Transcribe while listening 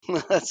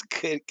Let's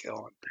get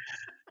going.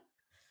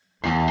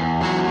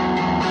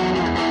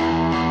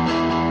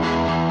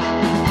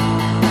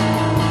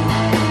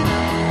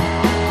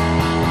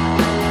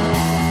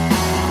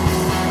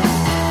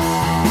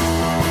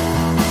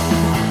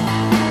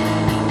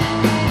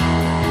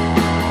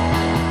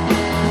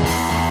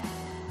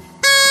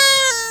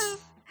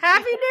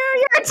 Happy New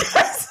Year,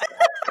 Tess.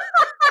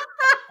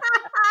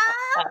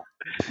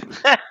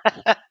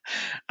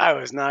 I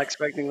was not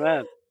expecting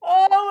that.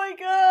 Oh my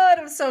god,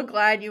 I'm so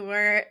glad you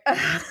weren't.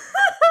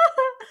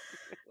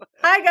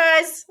 Hi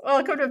guys,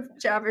 welcome to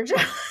Jabber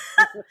Jabber.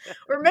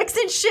 We're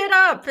mixing shit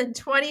up in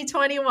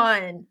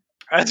 2021.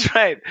 That's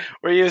right.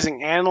 We're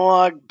using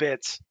analog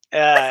bits, for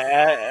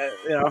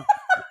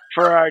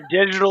our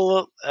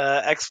digital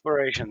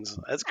explorations.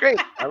 That's great.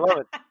 I love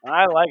it.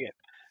 I like it.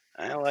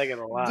 I like it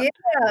a lot. Get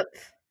up.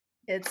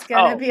 It's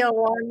gonna Oh, be a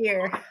long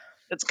year.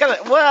 it's gonna.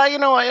 Well, you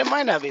know what? It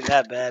might not be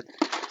that bad.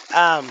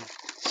 Um,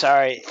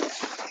 sorry.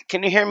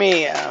 Can you hear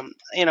me?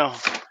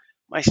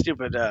 My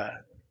stupid,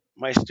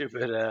 my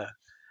stupid, uh,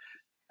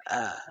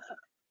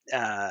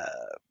 uh,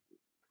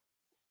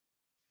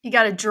 You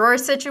got a drawer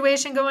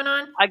situation going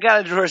on? I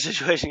got a drawer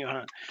situation going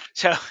on.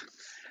 So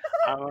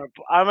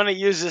I'm gonna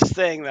use this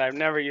thing that I've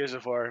never used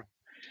before.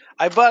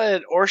 I bought it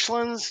at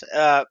Orscheln's.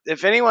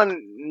 If anyone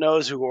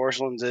knows who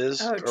Orscheln's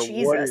is Oh or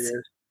what it Jesus.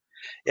 is,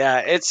 yeah,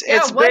 it's Yeah,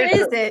 it's what is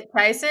basically it,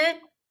 Tyson?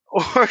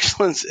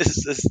 Orscheln's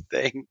is this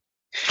thing.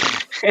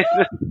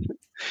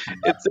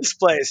 It's this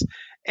place.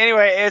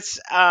 Anyway, it's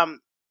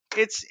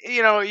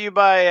you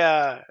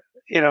buy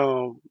you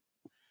know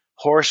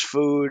horse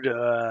food.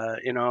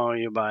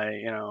 You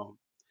buy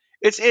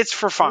it's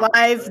for farmers.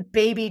 Live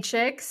baby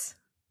chicks.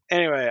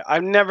 Anyway,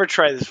 I've never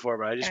tried this before,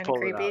 but I just Kind of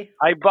pulled it out. creepy.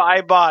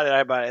 I bought it.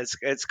 I bought it.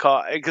 It's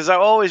called because I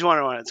always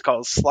wanted one. It's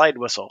called Slide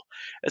Whistle.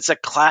 It's a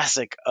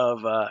classic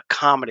of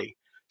comedy.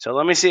 So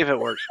let me see if it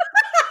works.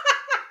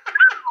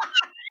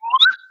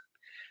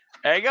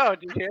 There you go.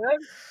 Did you hear that?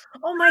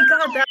 Oh my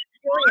god, that's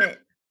brilliant.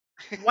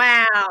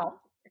 Wow.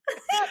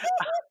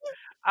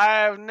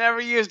 I've never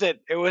used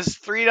it. It was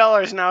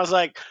 $3, and I was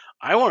like,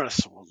 I want a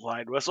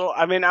slide whistle.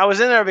 I mean, I was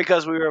in there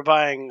because we were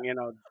buying,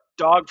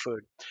 dog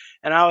food,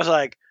 and I was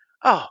like,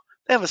 oh,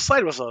 they have a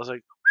slide whistle. I was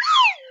like,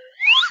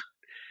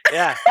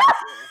 yeah,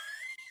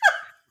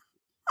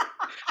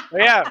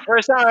 but yeah,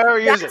 first time I ever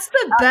used it. That's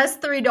the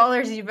best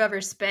 $3 you've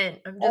ever spent.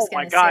 I'm Oh just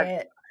my gonna god, say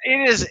it.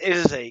 it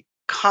is a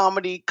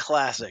comedy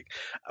classic,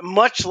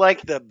 much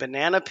like the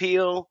banana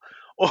peel,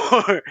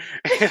 or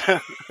you know,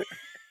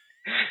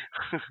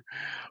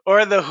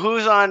 or the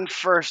who's on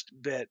first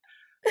bit.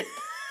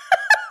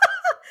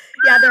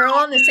 Yeah, they're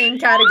all in the same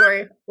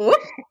category. Whoop.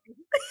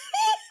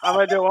 I'm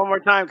gonna do it one more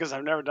time because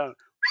I've never done it.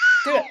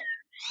 Do it.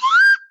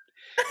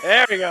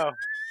 There we go.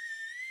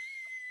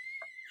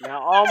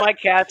 Now all my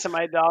cats and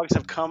my dogs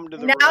have come to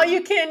the Now room.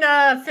 you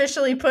can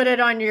officially put it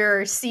on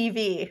your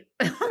CV.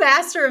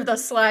 Master of the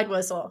slide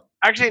whistle.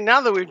 Actually,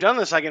 now that we've done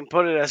this, I can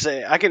put it as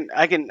a. I can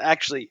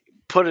actually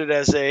put it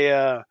as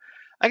a.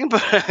 I can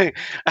put I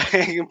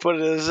can put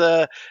it as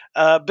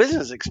a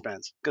business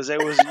expense because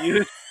it was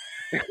used.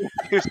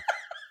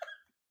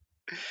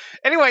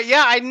 Anyway,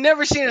 yeah, I'd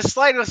never seen a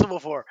slide whistle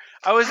before.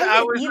 I was I I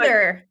didn't was like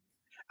either.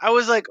 I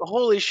was like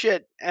holy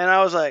shit, and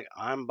I was like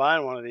I'm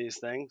buying one of these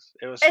things.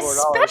 It was $4.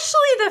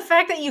 Especially the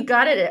fact that you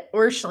got it at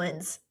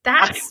Orscheln's.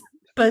 I That's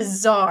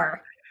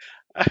bizarre.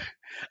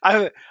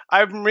 I'm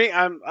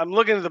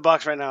looking at the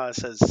box right now. It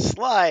says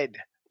slide,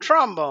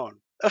 trombone,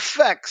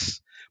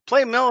 effects,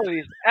 play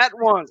melodies at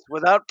once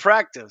without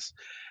practice.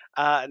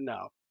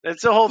 No,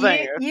 it's the whole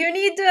thing. You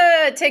need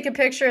to take a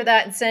picture of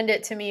that and send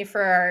it to me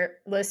for our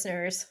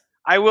listeners.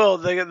 I will.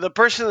 The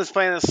person that's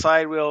playing the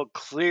slide wheel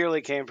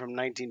clearly came from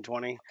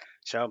 1920.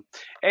 So,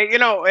 and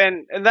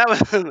that was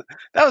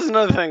that was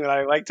another thing that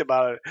I liked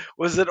about it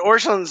was that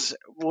Orscheln's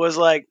was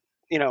like,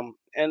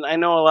 and I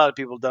know a lot of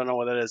people don't know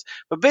what it is,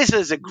 but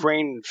basically it's a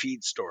grain and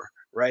feed store,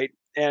 right?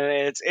 And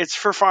it's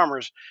for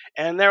farmers,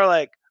 and they're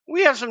like,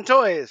 we have some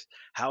toys.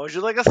 How would you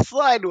like a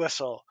slide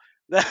whistle?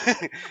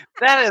 That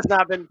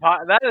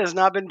has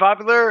not been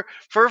popular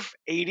for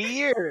 80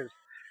 years.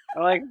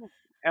 I'm like,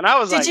 and I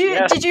was Did like, you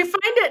yes. did you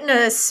find it in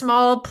a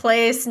small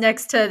place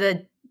next to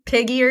the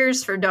pig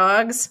ears for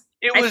dogs?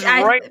 It I, was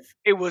I right.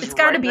 It was it's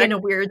got to right be in next.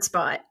 a weird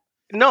spot.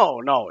 No.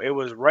 It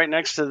was right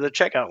next to the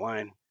checkout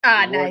line.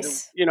 Ah,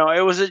 nice.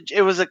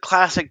 It was a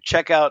classic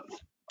checkout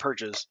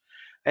purchase.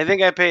 I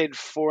think I paid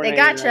four They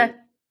ninety nine. gotcha.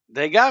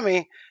 They got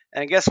me,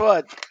 and guess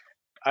what?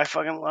 I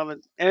fucking love it.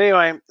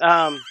 Anyway,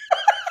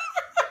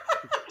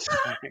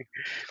 sorry.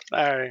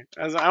 All right,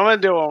 I'm gonna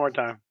do it one more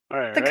time. All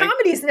right, The ready?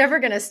 comedy's never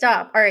gonna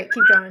stop. All right,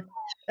 keep going.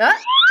 Ah,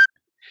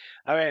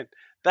 I mean,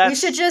 we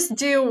should that's just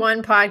do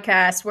one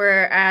podcast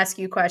where I ask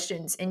you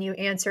questions and you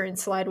answer in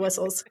slide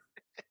whistles.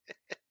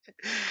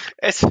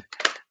 it's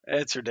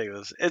it's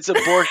ridiculous. It's a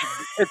borscht.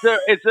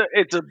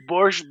 It's a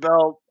borscht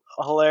belt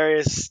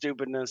hilarious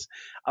stupidness.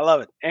 I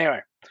love it.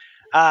 Anyway.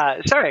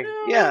 Sorry.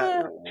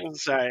 Yeah. Ah.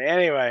 Sorry.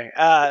 Anyway,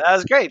 that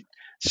was great.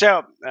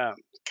 So,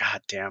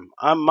 God damn,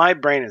 my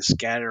brain is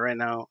scattered right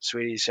now,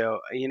 sweetie. So,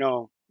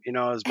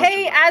 as much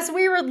Hey, as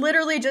we were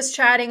literally just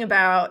chatting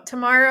about,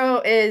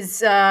 tomorrow is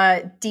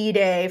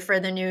D-Day for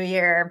the new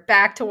year.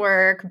 Back to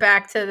work,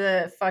 back to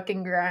the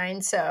fucking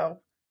grind. So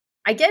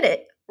I get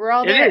it. We're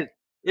all it is. there.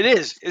 It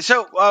is.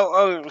 So,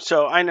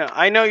 so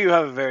I know you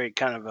have a very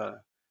kind of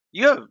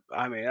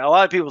I mean, a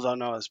lot of people don't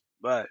know this,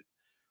 but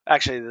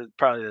actually,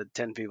 probably the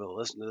 10 people that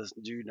listen to this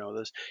do know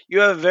this. You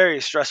have a very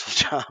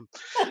stressful job.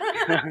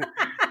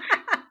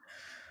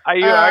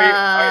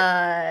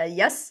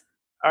 Yes.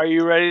 Are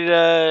you ready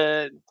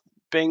to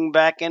bing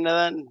back into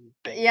that?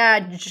 Bing.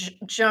 Yeah,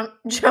 jump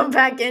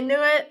back into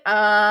it.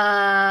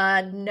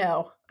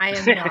 No, I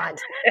am not.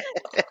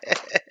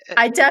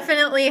 I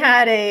definitely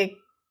had a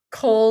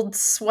cold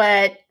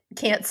sweat,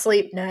 can't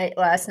sleep night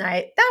last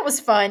night. That was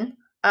fun.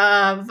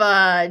 Of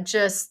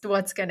just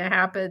what's gonna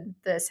happen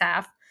this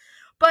half,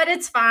 but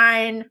it's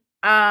fine.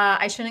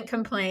 I shouldn't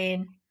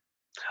complain.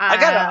 I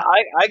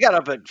got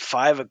up at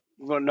 5.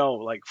 Well, no,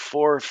 like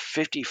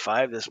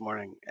 4:55 this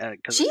morning,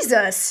 because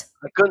Jesus.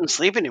 I couldn't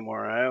sleep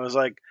anymore. I was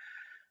like,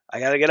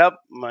 I gotta get up.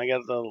 I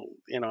got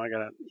I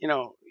gotta,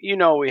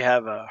 we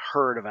have a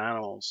herd of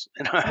animals.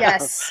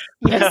 Yes.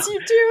 Yes, you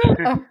do.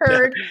 A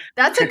herd.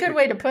 That's a good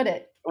way to put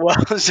it.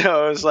 Well,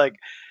 so it was like,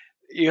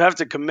 you have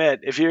to commit.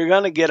 If you're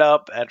gonna get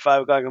up at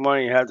 5 o'clock in the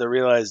morning, you have to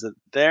realize that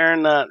they're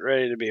not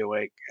ready to be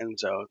awake, and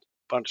so a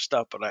bunch of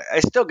stuff. But I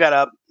still got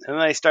up, and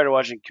then I started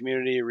watching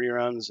Community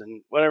reruns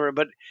and whatever.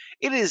 But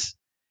it is,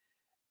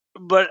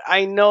 but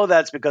I know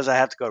that's because I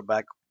have to go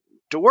back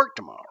to work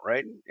tomorrow,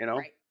 right?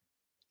 Right.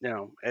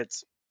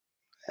 It's,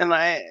 and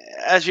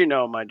as you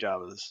know, my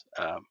job is.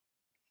 I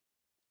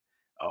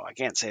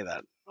can't say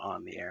that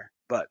on the air,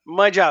 but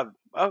my job.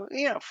 Oh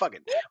yeah, fuck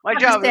it. My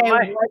job. Say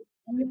My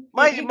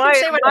my you my,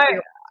 can say whatever my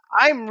you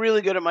I'm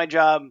really good at my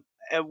job,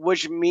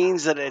 which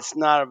means that it's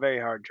not a very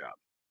hard job.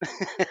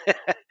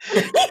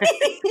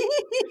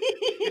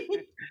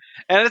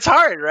 And it's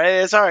hard,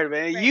 right? It's hard,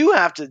 man. Right. You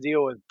have to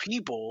deal with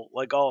people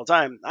like all the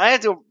time. I have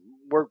to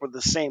work with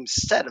the same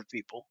set of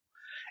people,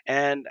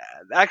 and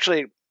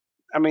actually,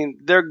 I mean,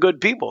 they're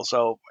good people.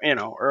 So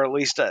or at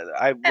least I've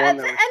won their And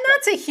respect.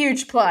 that's a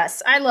huge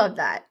plus. I love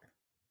that.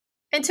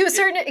 And to a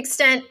certain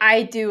extent,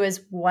 I do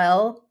as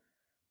well.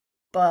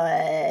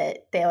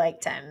 But they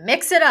like to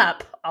mix it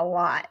up a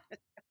lot.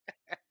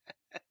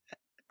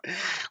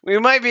 We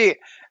might be.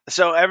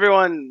 So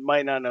everyone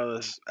might not know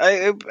this.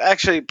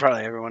 Actually,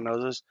 probably everyone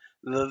knows this.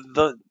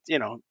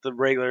 The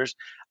regulars.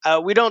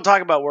 We don't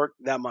talk about work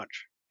that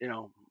much.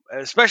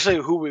 Especially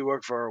who we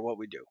work for or what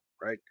we do,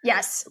 right?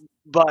 Yes,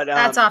 But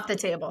that's off the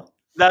table.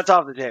 that's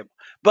off the table.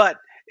 But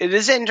it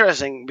is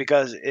interesting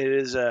because it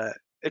is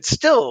it's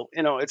still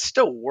it's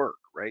still work,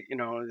 right?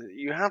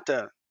 You have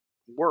to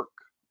work,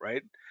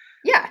 right?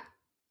 Yeah.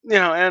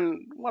 And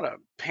what a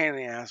pain in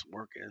the ass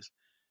work is.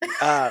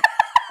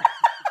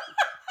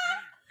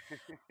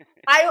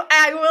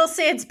 I will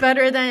say it's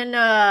better than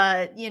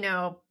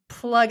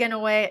plugging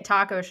away at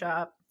Taco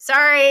Shop.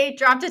 Sorry,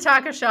 dropped a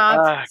Taco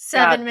Shop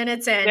 7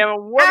 minutes in. Yeah,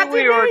 but what Happy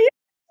we New were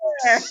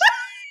Year!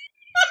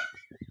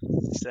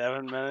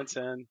 7 minutes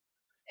in.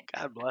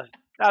 God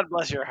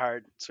bless your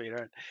heart,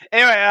 sweetheart.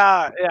 Anyway,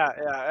 yeah.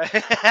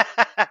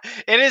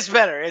 It is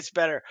better. It's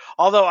better.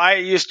 Although I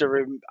used to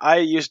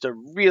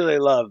really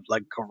love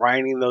like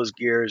grinding those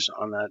gears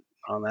on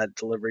that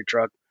delivery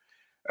truck.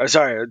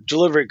 Sorry, a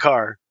delivery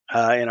car.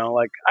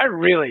 Like I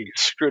really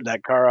screwed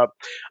that car up.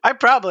 I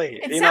probably,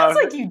 It sounds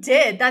like you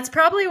did. That's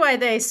probably why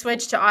they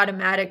switched to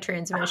automatic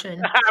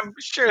transmission. I'm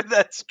sure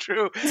that's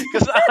true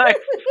because I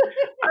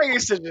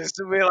used to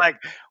just be like,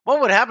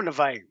 what would happen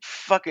if I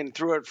fucking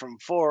threw it from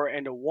 4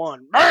 into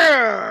 1?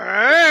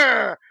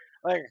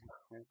 Like,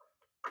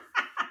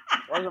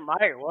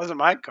 wasn't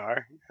my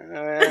car.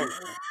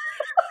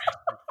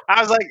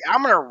 I was like,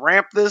 I'm gonna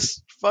ramp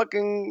this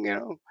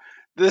fucking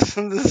this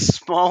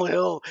small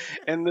hill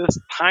in this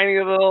tiny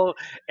little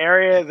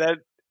area that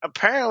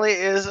apparently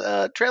is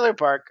a trailer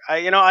park.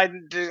 I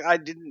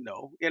didn't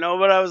know,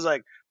 but I was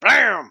like,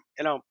 bam,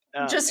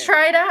 Just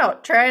try it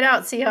out. Try it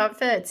out. See how it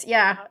fits.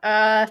 Yeah.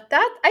 That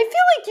I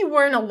feel like you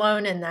weren't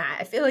alone in that.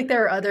 I feel like there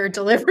were other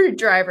delivery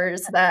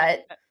drivers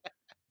that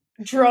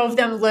drove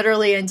them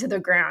literally into the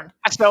ground.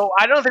 So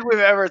I don't think we've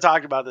ever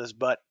talked about this,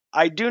 but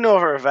I do know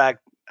for a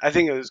fact. I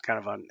think it was kind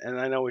of fun, and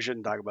I know we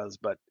shouldn't talk about this,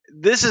 but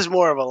this is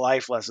more of a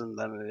life lesson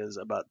than it is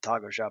about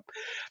Taco Shop.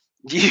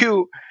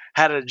 You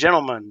had a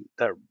gentleman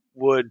that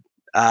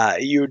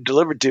you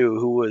delivered to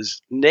who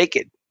was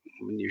naked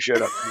when you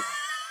showed up.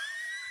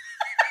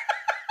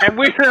 And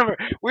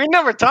we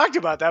never talked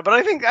about that, but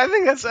I think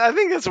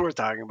that's worth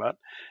talking about.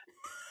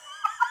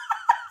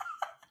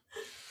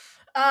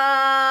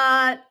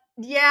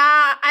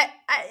 Yeah,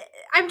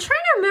 I'm trying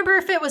to remember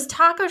if it was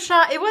Taco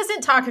Shop. It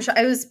wasn't Taco Shop.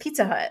 It was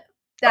Pizza Hut.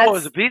 It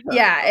was a Pizza Hut.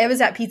 Yeah, it was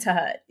at Pizza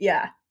Hut.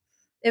 Yeah.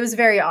 It was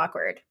very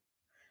awkward.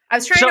 I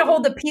was trying to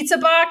hold the pizza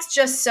box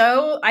just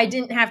so I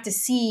didn't have to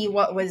see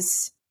what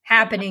was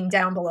happening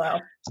down below.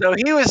 So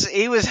he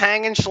was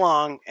hanging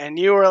schlong, and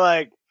you were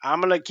like, I'm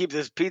gonna keep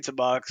this pizza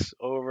box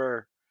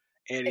over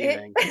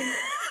anything.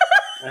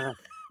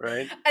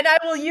 right? And I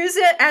will use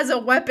it as a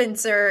weapon,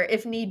 sir,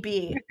 if need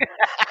be.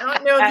 I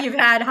don't know if you've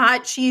had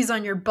hot cheese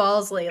on your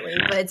balls lately,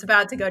 but it's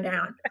about to go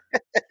down.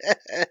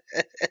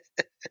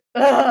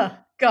 Ugh,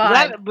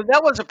 God. But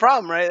that was a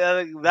problem, right?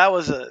 That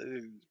was a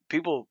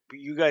people.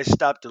 You guys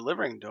stopped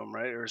delivering to them,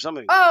 right, or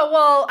something? Oh,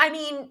 well, I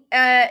mean,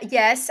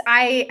 yes,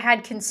 I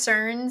had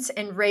concerns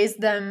and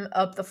raised them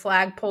up the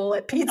flagpole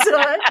at Pizza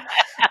Hut.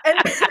 And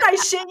I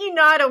shit you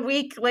not, a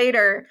week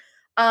later,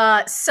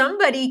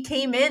 somebody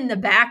came in the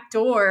back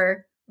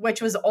door,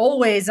 which was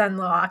always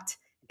unlocked,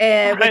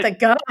 with a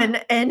gun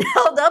and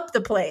held up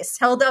the place,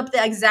 held up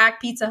the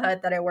exact Pizza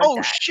Hut that I worked Oh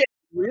at. shit!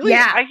 Really?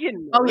 Yeah. I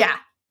didn't know Oh, that. yeah.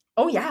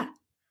 Oh, yeah.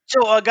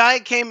 So a guy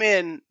came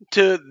in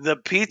to the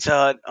Pizza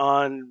Hut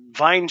on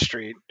Vine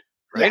Street,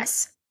 right?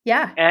 Yes.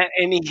 Yeah.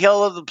 And he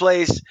held up the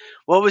place.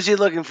 What was he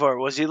looking for?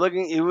 Was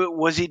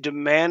he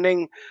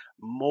demanding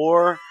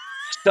more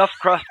stuffed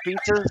crust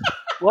pizzas?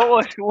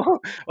 What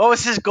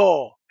was his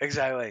goal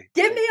exactly?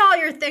 Give me all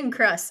your thin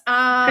crust.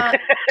 I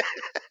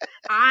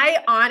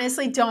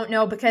honestly don't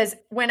know, because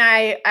when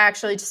I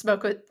actually just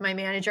spoke with my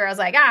manager, I was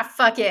like,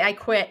 fuck it, I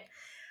quit.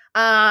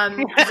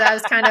 Because I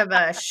was kind of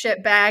a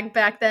shit bag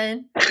back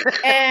then.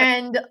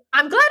 And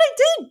I'm glad I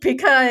did,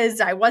 because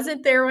I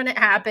wasn't there when it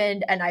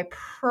happened, and I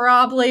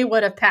probably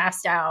would have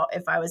passed out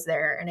if I was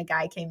there and a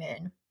guy came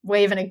in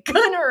waving a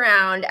gun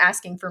around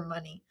asking for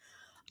money.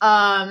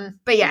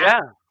 But yeah.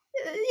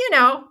 You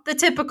know, the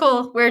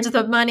typical, where's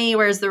the money,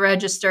 where's the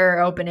register,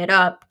 open it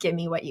up, give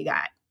me what you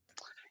got.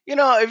 You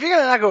know, if you're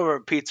gonna knock over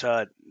a Pizza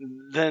Hut,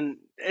 then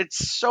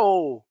it's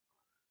so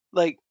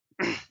like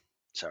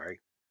sorry.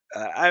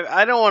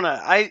 I don't want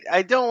to.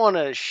 I don't want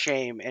to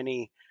shame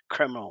any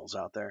criminals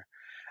out there,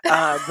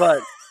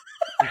 but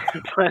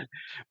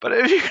but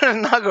if you're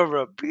gonna knock over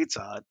a Pizza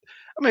Hut,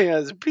 I mean,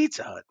 it's a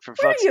Pizza Hut for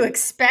What fuck's are you sake.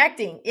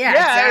 expecting? Yeah,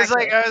 Yeah,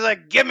 exactly. I was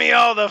like, give me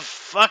all the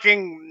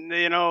fucking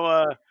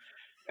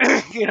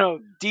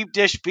deep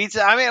dish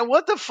pizza. I mean,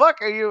 what the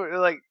fuck are you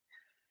like?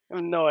 I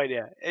have no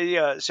idea.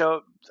 Yeah,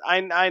 so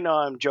I know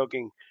I'm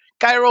joking.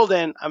 Guy rolled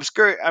in. I'm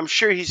scared. I'm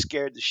sure he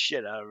scared the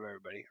shit out of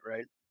everybody,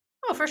 right?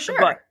 Oh, for But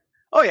sure.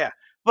 oh yeah, I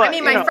but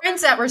mean, my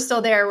friends that were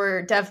still there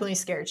were definitely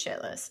scared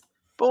shitless.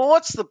 but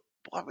what's the?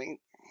 I mean,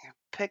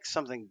 pick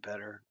something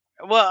better.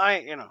 Well,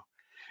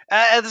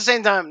 at the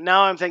same time,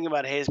 now I'm thinking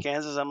about Hayes,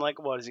 Kansas. I'm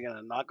like, what is he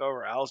gonna knock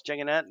over Al's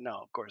Chicken Net? No,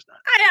 of course not.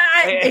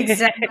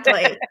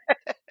 Exactly.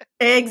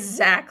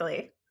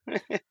 Exactly.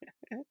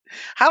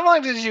 How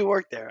long did you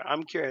work there?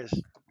 I'm curious.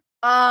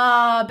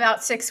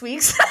 About 6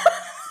 weeks.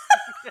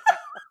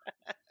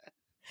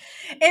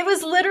 It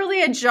was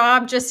literally a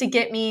job just to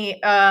get me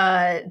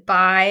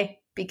by,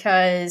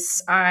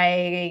 because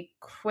I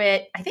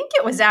quit. I think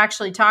it was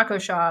actually Taco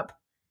Shop,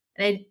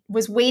 and I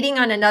was waiting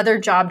on another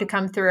job to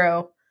come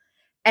through.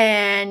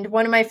 And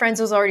one of my friends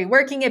was already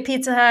working at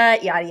Pizza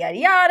Hut, yada, yada,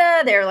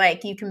 yada. They're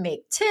like, you can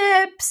make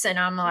tips. And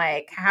I'm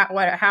like,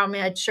 how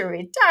much are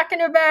we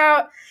talking about?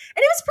 And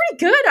it was pretty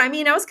good. I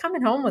mean, I was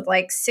coming home with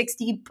like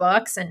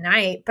 $60 a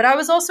night, but I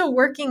was also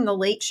working the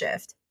late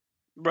shift.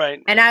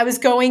 Right. And I was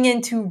going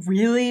into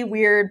really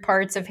weird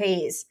parts of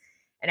Hayes.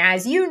 And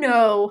as you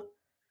know,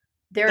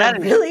 there are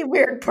really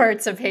weird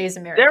parts of Hayes,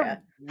 America.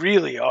 There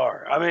really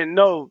are. I mean,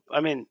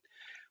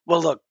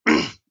 well, look,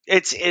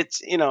 it's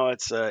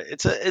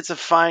a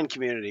fine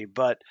community,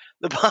 but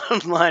the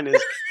bottom line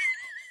is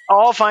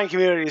all fine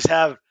communities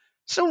have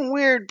some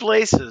weird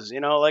places,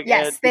 like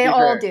yes, they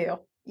all do.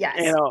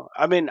 Yes.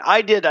 I mean,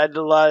 I did a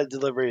lot of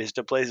deliveries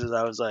to places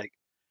I was like,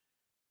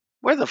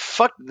 where the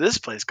fuck did this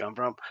place come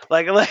from?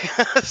 Like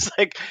it's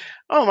like,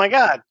 oh my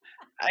god.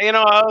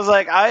 I was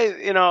like,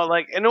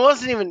 and it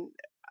wasn't even,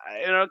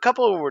 a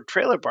couple of them were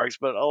trailer parks,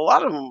 but a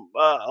lot of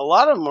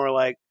them were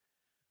like,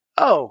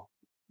 oh,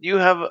 you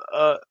have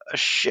a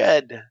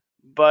shed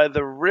by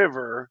the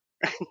river.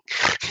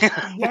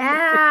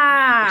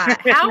 Yeah.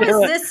 How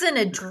is this an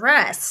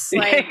address?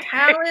 Like,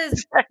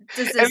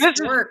 does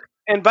this work?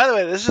 And by the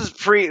way, this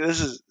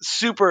is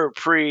super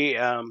pre,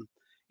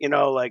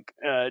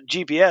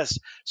 GPS.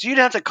 So you'd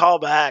have to call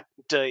back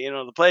to,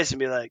 the place and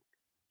be like,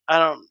 I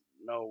don't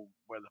know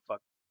where the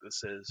fuck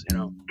this is,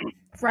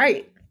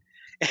 Right.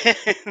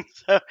 And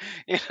so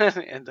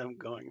and I'm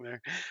going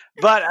there.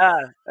 But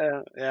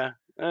yeah.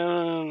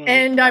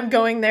 And I'm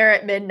going there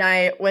at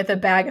midnight with a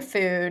bag of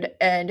food,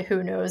 and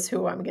who knows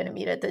who I'm going to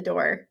meet at the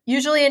door.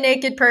 Usually a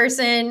naked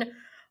person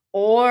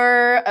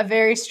or a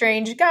very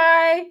strange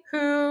guy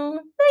who may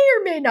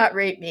or may not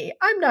rape me.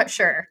 I'm not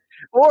sure.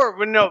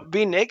 Or no,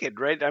 be naked,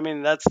 right? I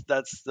mean, that's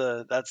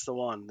the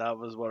one. That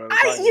was what I was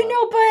talking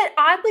about. But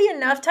oddly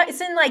enough,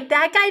 Tyson, like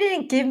that guy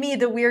didn't give me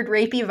the weird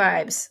rapey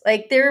vibes.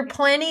 Like there are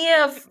plenty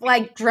of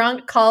like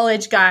drunk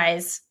college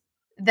guys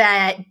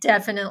that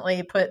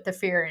definitely put the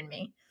fear in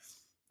me.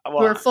 Who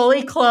were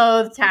fully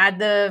clothed, had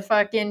the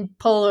fucking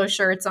polo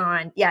shirts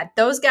on. Yeah,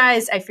 those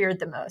guys I feared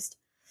the most.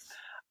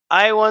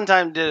 I one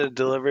time did a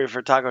delivery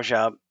for Taco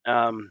Shop.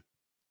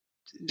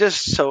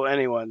 Just so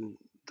anyone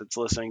that's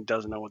listening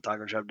doesn't know what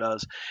Taco Shop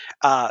does,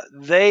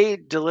 they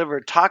deliver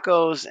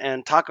tacos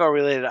and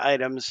taco-related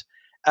items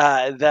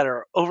that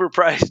are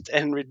overpriced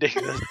and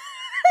ridiculous.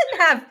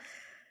 have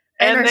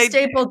and are they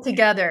stapled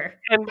together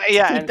and to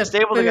yeah, keep and the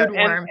stable food together.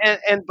 warm.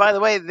 And by the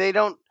way, they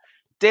don't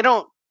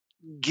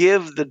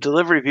give the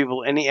delivery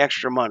people any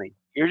extra money.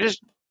 You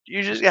just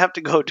have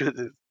to go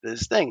to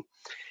this thing.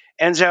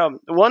 And so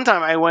one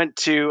time I went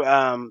to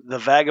the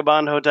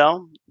Vagabond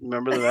Hotel.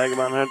 Remember the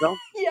Vagabond Hotel?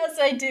 Yes,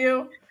 I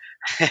do.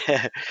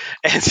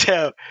 And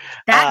so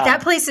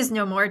That place is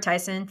no more,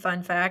 Tyson.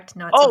 Fun fact,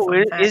 not so oh,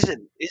 fun fact. is it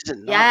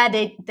not? Yeah,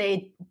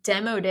 they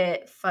demoed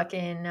it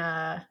fucking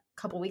a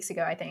couple weeks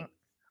ago, I think.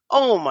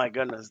 Oh my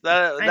goodness,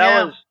 I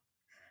know. was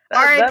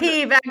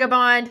R.I.P.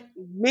 Vagabond.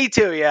 Me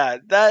too. Yeah,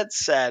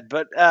 that's sad,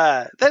 but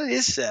that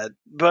is sad.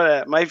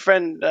 But my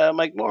friend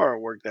Mike Moore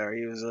worked there.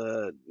 He was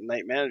a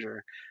night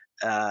manager.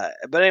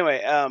 But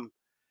anyway,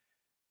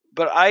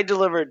 but I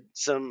delivered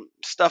some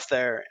stuff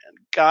there. And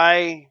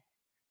guy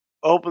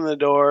opened the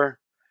door,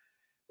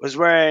 was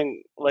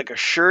wearing like a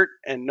shirt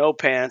and no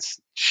pants,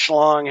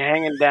 schlong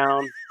hanging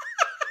down,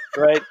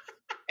 right?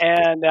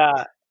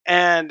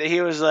 And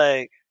he was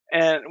like,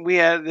 and we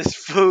had this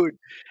food,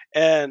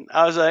 and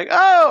I was like,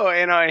 oh,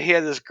 and he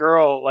had this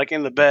girl like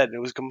in the bed. It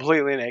was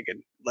completely naked,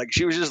 like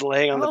she was just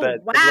laying on the bed,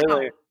 Oh, wow.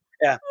 literally,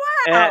 yeah.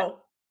 And Wow.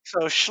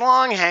 so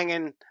schlong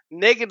hanging,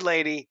 naked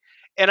lady,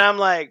 and I'm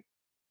like,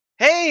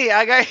 hey,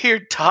 I got here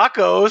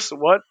tacos.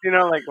 What,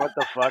 like what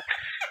the fuck,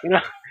 you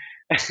know?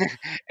 You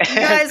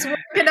guys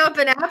working up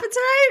an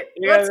appetite?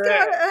 What's going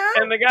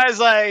on? And the guy's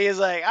he's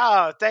like,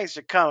 oh, thanks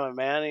for coming,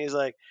 man. And he's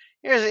like,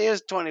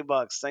 here's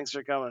 $20. Thanks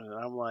for coming. And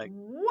I'm like,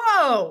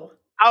 whoa.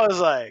 I was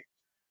like,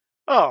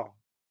 oh,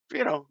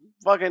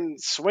 fucking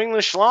swing the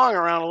schlong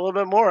around a little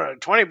bit more.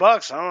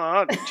 $20.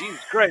 I don't know.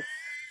 Jesus Christ.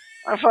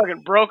 I'm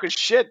fucking broke as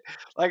shit.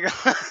 Like,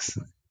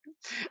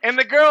 and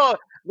the girl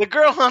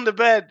on the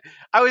bed,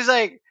 I was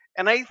like,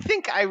 and I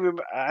think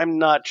I'm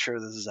not sure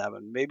this has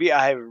happened. Maybe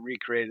I haven't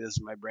recreated this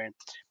in my brain,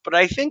 but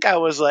I think I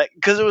was like,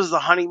 because it was the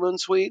honeymoon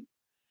suite,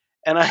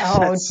 and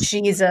Oh,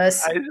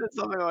 Jesus. I said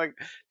something like,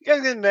 "You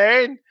guys getting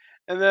married?"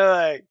 And they're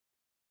like,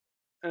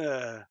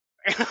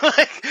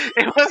 like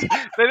it was.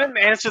 They didn't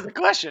answer the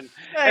question.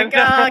 Like,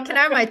 can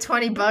I have my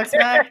 $20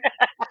 back?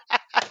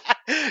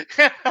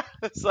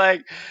 It's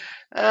like,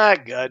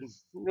 good.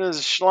 There's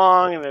a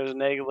schlong and there's a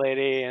naked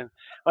lady and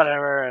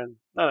whatever.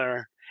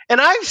 And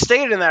I've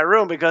stayed in that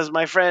room because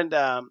my friend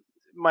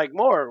Mike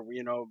Moore,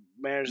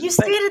 managed. You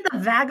stayed at the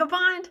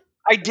Vagabond?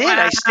 I did.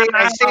 Wow.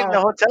 I stayed in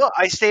the hotel.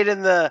 I stayed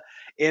in the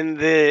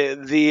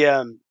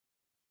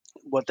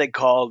what they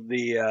called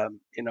the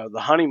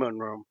the honeymoon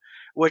room,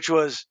 which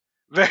was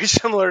very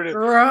similar to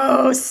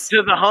gross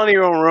to the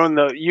honeymoon room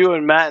that you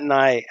and Matt and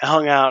I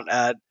hung out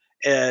at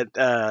oh,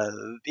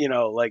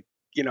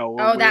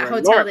 that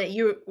hotel that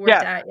you worked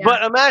at. Yeah.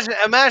 But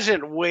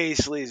imagine way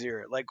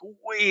sleazier, like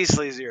way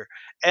sleazier.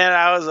 And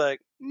I was like,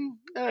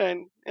 all right,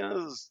 this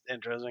is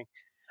interesting.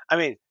 I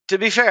mean, to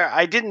be fair,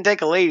 I didn't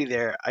take a lady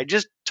there. I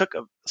just took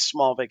a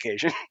small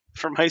vacation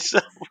for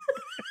myself.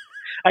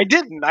 I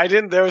didn't.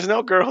 There was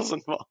no girls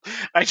involved.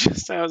 I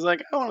was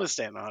like, I want to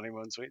stay in the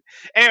honeymoon suite.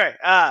 Anyway,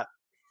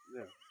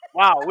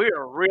 wow,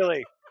 we're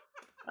really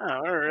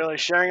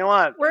sharing a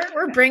lot.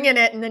 We're bringing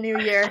it in the new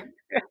year.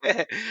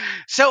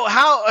 So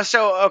what's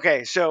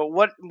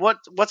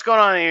going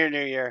on in your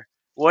new year?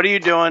 What are you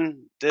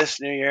doing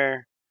this new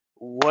year?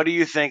 What are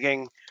you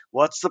thinking?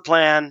 What's the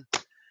plan?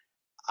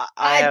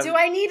 Do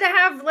I need to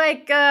have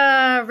like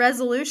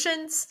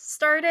resolutions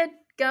started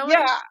going?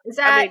 Yeah, is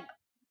that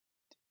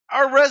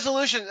our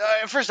resolution?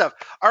 First off,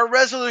 our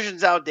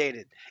resolution's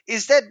outdated.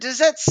 Does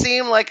that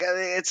seem like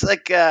it's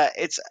like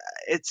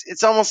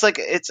it's almost like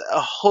it's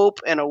a hope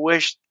and a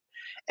wish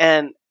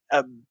and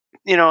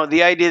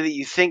the idea that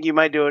you think you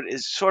might do it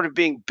is sort of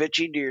being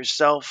bitchy to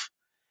yourself.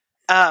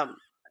 I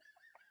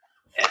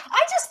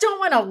just don't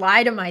want to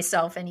lie to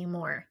myself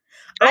anymore.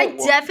 I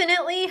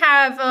definitely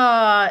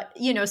have,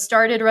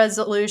 started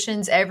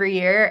resolutions every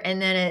year.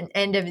 And then at the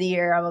end of the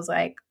year, I was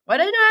like, what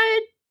did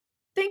I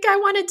think I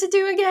wanted to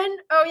do again?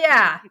 Oh,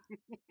 yeah.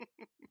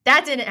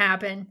 That didn't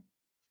happen.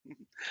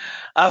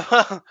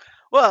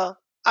 Well,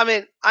 I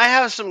mean, I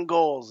have some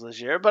goals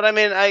this year, but I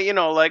mean,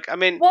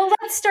 Well,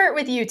 let's start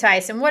with you,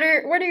 Tyson. What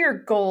are your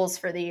goals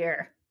for the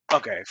year?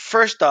 Okay,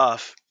 first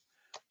off,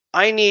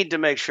 I need to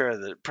make sure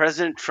that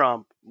President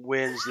Trump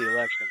wins the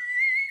election.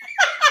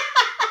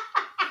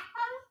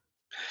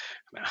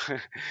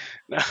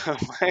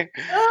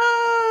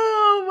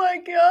 Oh my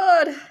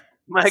God!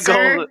 My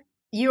Sir, goal.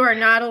 You are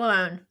not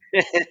alone.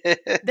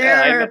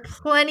 There are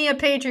plenty of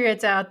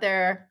patriots out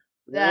there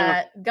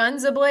that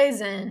guns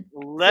ablazing,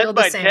 led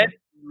by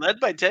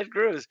Ted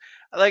Cruz.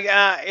 Like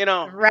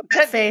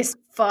rat face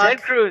fuck.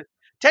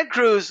 Ted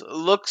Cruz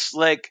looks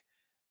like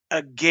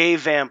a gay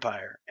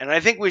vampire, and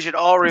I think we should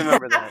all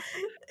remember that.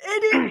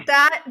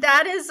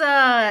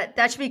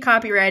 That should be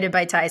copyrighted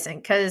by Tyson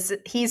because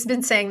he's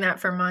been saying that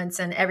for months,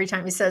 and every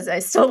time he says it, I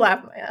still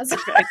laugh my ass off.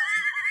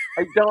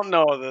 I don't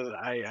know that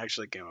I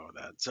actually came up with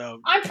that, so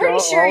I'm pretty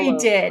sure you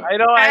did. I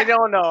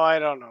don't know,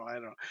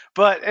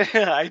 but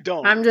I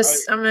don't. I'm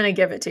gonna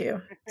give it to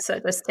you, so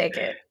just take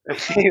it.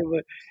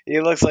 He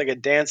looks like a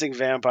dancing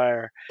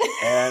vampire,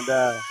 and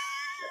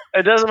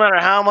It doesn't matter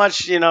how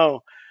much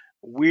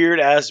weird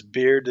ass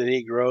beard that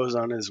he grows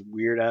on his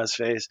weird ass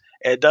face.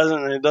 It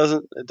doesn't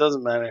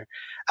matter.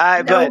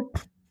 But Nope.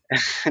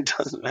 it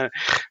doesn't matter.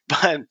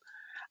 But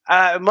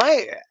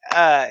my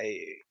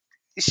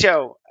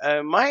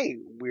my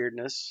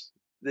weirdness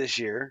this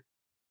year.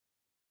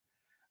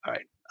 All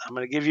right, I'm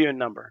gonna give you a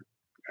number.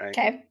 All right,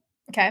 Okay.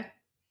 Okay.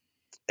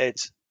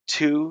 it's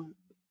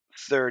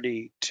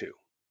 232.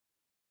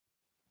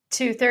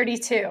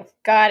 232.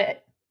 Got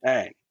it. All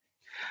right.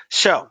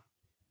 So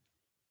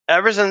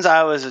ever since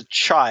I was a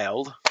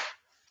child,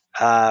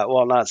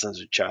 well, not since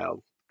a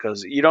child,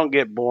 because you don't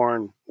get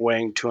born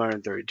weighing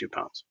 232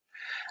 pounds.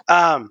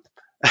 Um,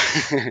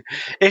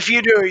 if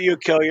you do, you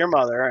kill your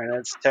mother, and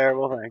it's a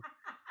terrible thing.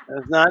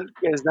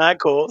 It's not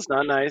cool. It's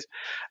not nice.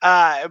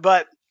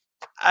 But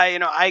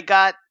I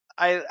got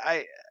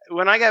I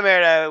when I got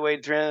married, I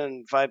weighed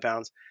 305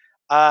 pounds.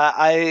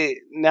 I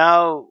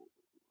now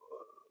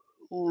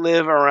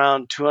live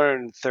around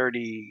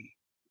 230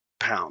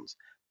 pounds,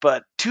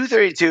 but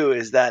 232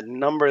 is that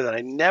number that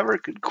I never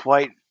could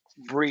quite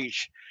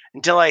breach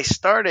until I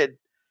started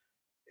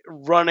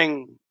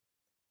running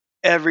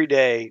every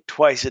day,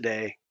 twice a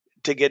day,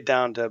 to get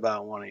down to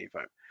about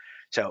 185.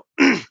 So,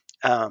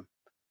 um,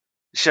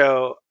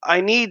 so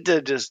I need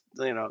to just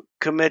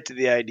commit to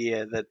the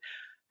idea that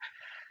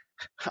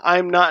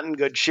I'm not in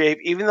good shape,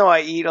 even though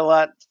I eat a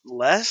lot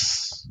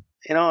less.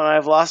 And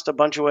I've lost a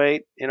bunch of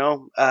weight.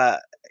 You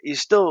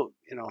still,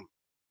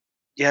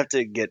 you have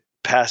to get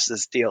past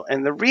this deal.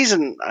 And the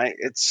reason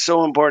it's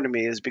so important to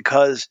me is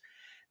because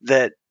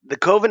that the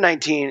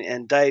COVID-19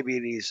 and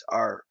diabetes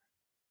are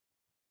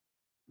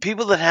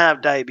people that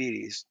have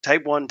diabetes,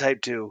 type 1,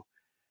 type 2,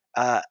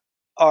 uh,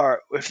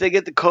 are, if they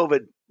get the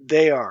COVID,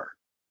 they are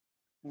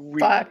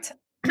Fucked.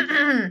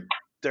 they're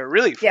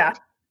really Yeah.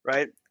 fucked,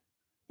 right?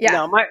 Yeah.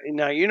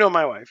 Now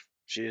my wife.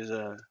 She's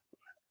a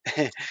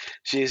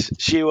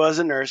she was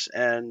a nurse,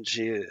 and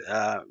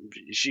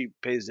she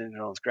pays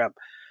into all this crap.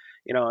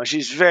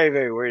 She's very,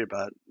 very worried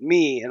about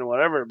me and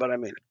whatever. But I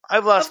mean,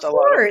 Of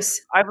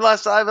course. I've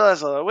lost a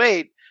lot of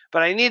weight,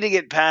 but I need to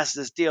get past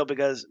this deal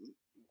because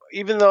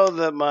even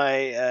though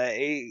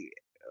my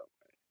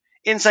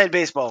inside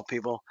baseball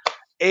people,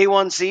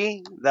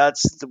 A1C,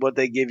 that's what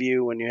they give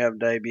you when you have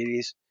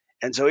diabetes.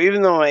 And so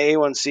even though my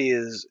A1C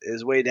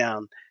is way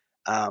down,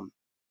 um,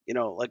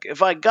 like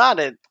if I got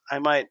it, I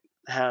might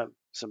have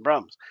some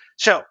problems.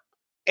 So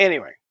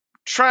anyway,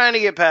 trying to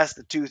get past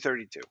the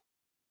 232,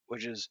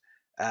 which is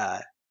uh,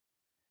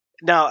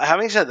 now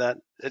having said that,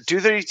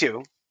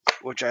 232,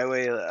 which I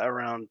weigh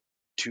around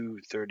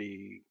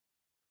 230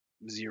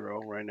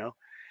 right now.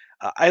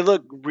 I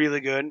look really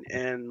good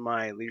in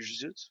my leisure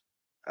suits.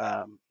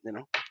 You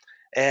know,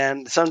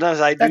 and sometimes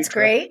That's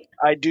great.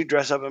 I do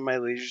dress up in my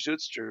leisure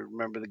suits to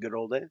remember the good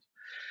old days.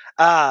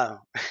 Uh,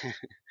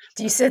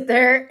 Do you sit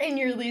there in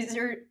your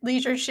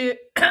leisure shoot?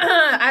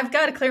 I've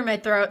got to clear my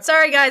throat.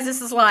 Sorry, guys,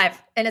 this is live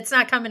and it's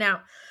not coming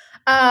out.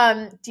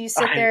 Do you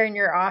sit there in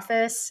your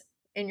office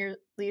in your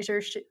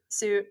leisure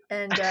suit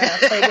and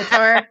play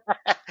guitar?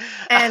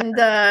 And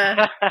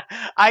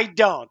I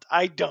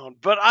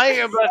don't, but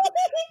I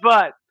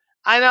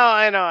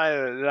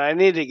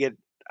need to get.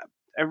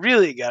 I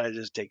really gotta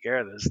just take care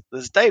of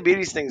this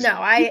diabetes thing. no,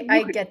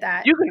 I get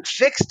that. You can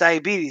fix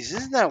diabetes.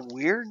 Isn't that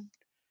weird?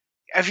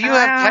 If you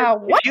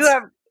have What?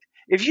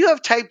 if you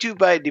have type 2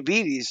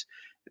 diabetes,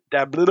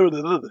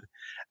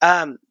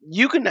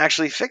 you can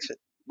actually fix it.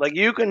 Like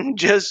you can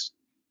just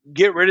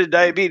get rid of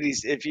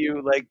diabetes if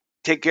you like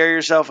take care of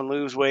yourself and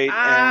lose weight. And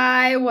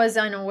I was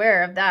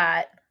unaware of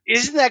that.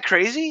 isn't that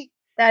crazy?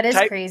 That is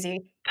Type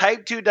crazy.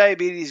 type 2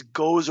 diabetes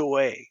goes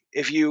away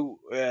if you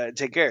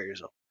take care of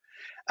yourself.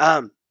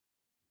 Um,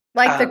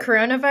 Like the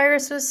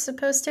coronavirus was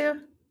supposed to?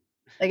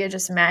 Like it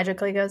just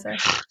magically goes there?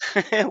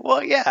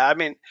 well, yeah. I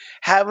mean,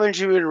 haven't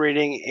you been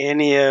reading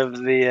any of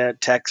the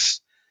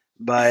texts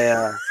by?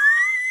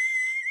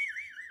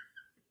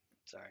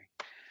 Sorry.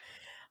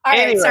 All right,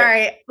 Anyway.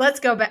 sorry.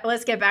 Let's go back.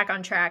 Let's get back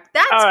on track.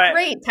 That's right.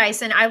 Great,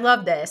 Tyson. I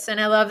love this, and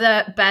I love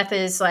that Beth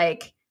is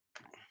like.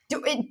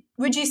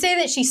 Would you say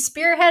that she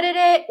spearheaded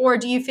it, or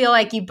do you feel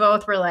like you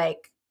both were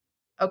like,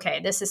 okay,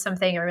 this is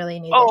something I really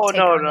need to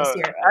take on this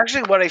year?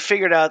 Actually, what I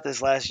figured out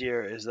this last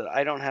year is that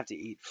I don't have to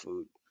eat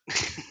food.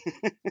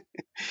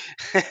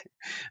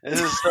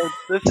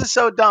 This is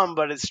so dumb,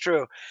 but it's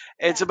true.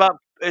 It's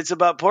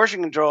about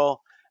portion control.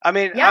 I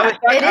mean, Yeah,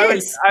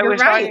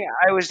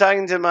 I was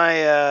talking to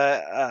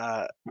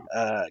my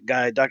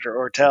guy, Dr.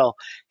 Ortel.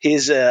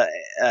 He's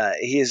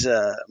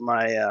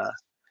my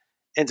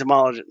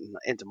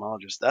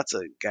entomologist. That's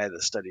a guy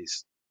that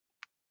studies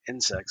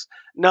insects.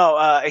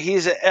 No,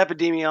 he's an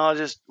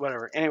epidemiologist.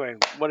 Whatever. Anyway,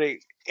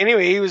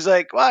 he was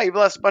like, "Wow, you've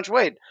lost a bunch of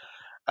weight."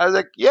 I was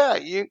like, "Yeah,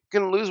 you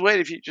can lose weight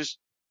if you just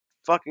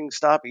fucking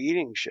stop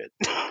eating shit."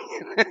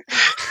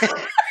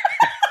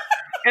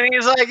 And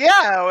he's like,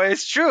 "Yeah, well,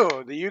 it's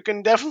true. You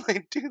can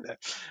definitely do that."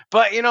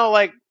 But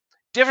like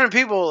different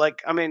people,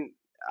 like I mean,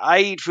 I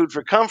eat food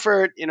for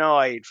comfort.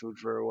 I eat food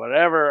for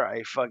whatever.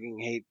 I fucking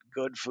hate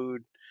good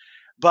food.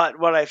 But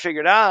what I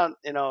figured out,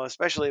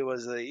 especially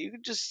was that you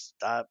could just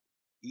stop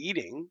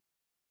eating,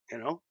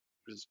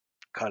 just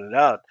cut it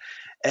out,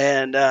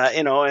 and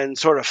and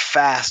sort of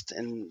fast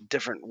in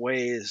different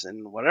ways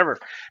and whatever.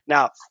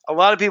 Now, a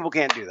lot of people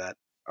can't do that.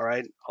 All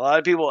right, a lot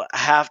of people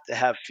have to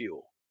have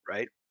fuel,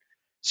 right?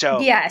 So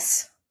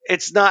Yes.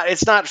 it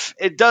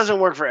doesn't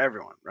work for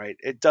everyone, right?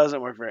 It doesn't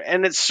work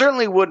and it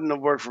certainly wouldn't have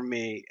worked for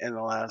me in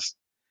the last,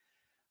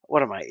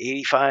 what am I,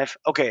 85?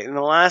 Okay, in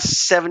the last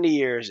 70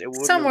 years, it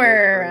wouldn't have worked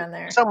Somewhere for me. around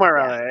there. Somewhere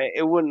around Yeah. there,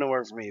 it wouldn't have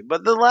worked for me.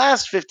 But the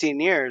last 15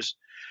 years,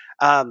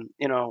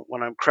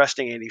 when I'm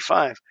cresting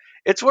 85,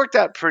 it's worked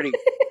out pretty.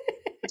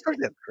 It's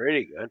worked out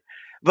pretty good.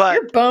 But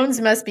Your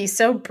bones must be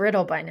so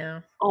brittle by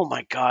now. oh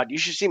my god, you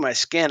should see my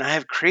skin. I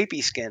have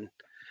crepey skin.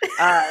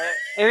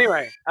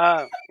 Anyway,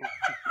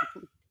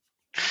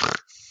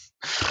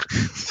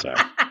 sorry.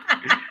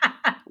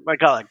 I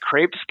call it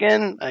crepe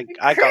skin. I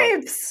call it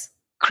Crepes.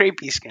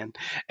 crepey skin.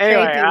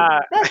 Anyway,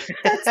 Crepey.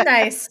 That's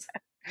nice.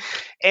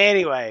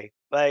 anyway,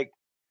 like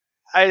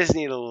I just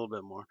need a little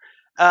bit more.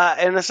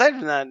 And aside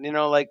from that,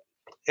 like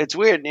it's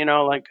weird,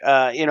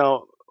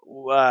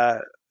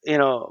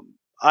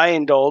 I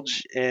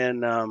indulge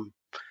in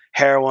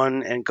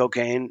heroin and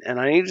cocaine, and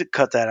I need to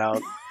cut that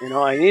out.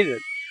 I need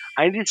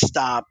to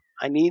stop.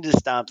 I need to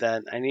stop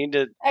that.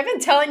 I've been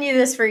telling you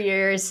this for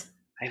years.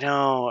 I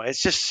know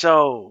it's just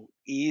so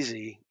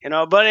easy,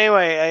 But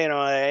anyway,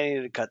 I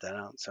need to cut that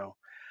out. So,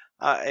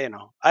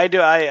 I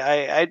do.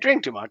 I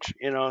drink too much,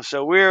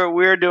 So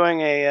we're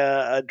doing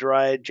a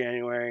dry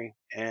January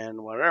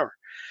and whatever.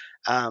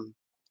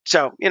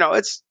 So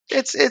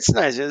it's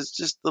nice. It's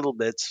just little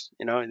bits,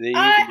 that you can do.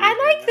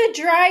 I like the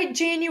dry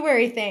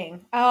January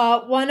thing.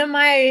 One of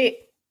my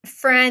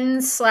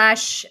friends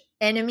slash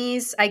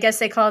enemies, I guess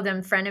they call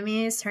them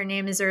frenemies. Her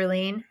name is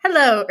Erlene.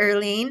 Hello,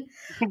 Erlene.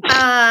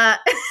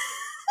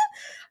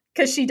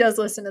 Because she does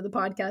listen to the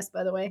podcast,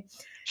 by the way.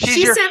 She's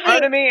your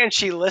frenemy and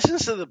she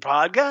listens to the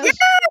podcast?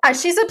 Yeah,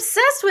 she's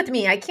obsessed with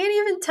me. I can't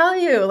even tell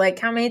you like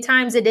how many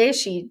times a day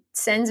she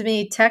sends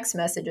me text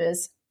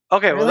messages.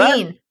 Okay,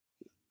 Erlene.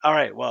 All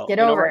right, well. Get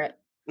over it.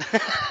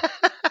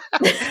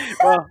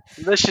 Well,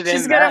 this should end that.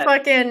 She's gonna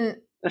fucking...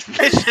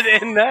 This should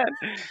end that.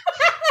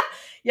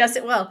 Yes,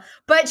 it will.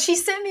 But she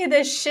sent me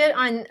this shit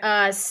on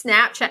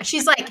Snapchat.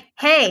 She's like,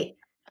 hey,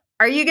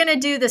 are you gonna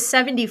do the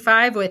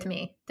 75 with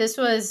me? This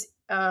was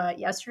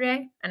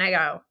yesterday. And I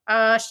go,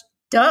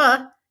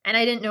 duh. And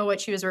I didn't know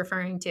what she was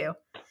referring to.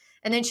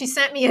 And then she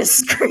sent me a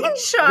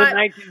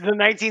screenshot. The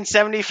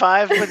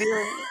 1975 with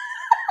you?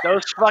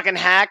 Those fucking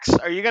hacks?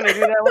 Are you gonna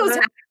do that with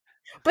her?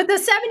 But the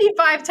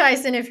 75,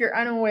 Tyson, if you're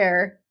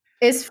unaware,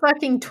 is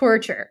fucking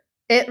torture.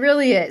 It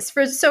really is.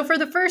 For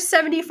the first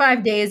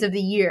 75 days of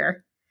the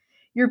year,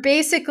 you're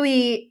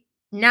basically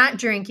not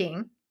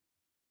drinking,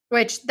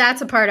 which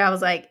that's a part I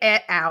was like,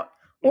 out.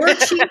 Or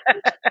cheating.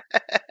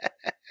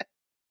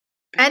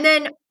 And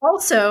then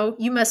also,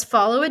 you must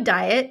follow a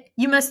diet.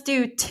 You must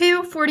do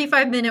 2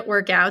 45-minute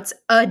workouts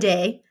a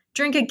day.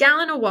 Drink a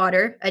gallon of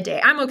water a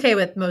day. I'm okay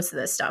with most of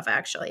this stuff,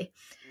 actually.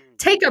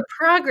 Take a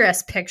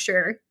progress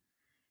picture.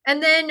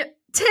 And then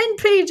 10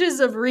 pages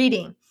of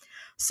reading.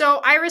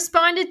 So I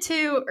responded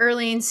to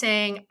Erlene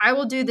saying, I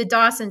will do the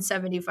Dawson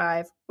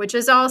 75, which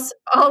is all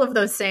of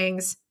those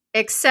things,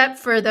 except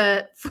for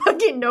the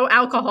fucking no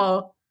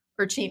alcohol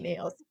or cheat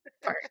meals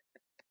part.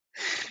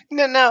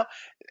 No,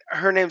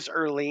 her name's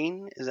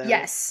Erlene, is that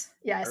Yes,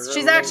 right? Yes. Erlene.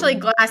 She's actually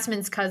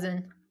Glassman's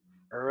cousin.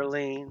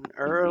 Erlene.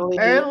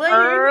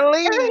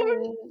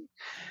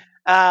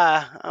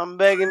 I'm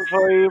begging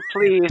for you,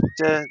 please,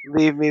 to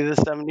leave me the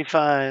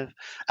 75.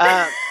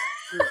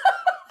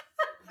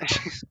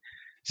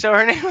 So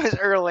her name is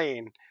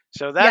Erlene.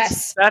 So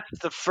that's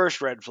the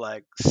first red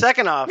flag.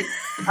 Second off,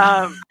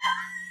 how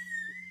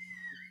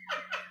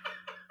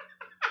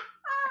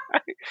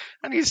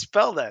do you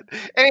spell that?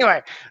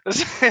 Anyway,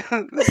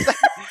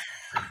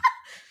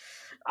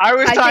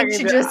 I think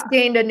she just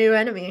gained a new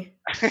enemy.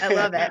 I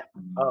love it.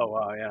 Oh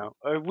wow, yeah.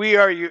 We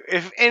are you.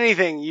 If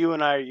anything, you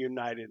and I are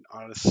united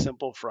on a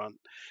simple front.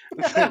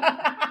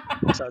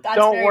 So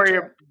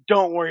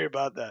don't worry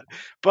about that.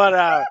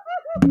 But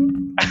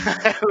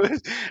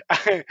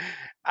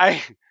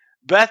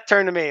Beth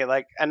turned to me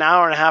like an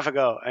hour and a half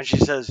ago, and she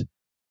says,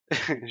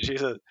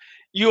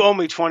 "You owe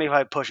me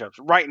 25 push-ups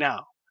right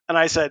now." And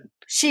I said,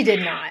 "She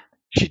did not."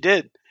 She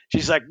did.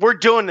 She's like, "We're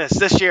doing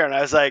this year," and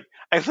I was like,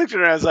 I looked at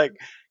her and I was like,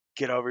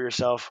 "Get over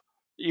yourself.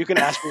 You can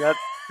ask me that."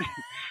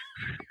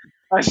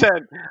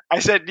 I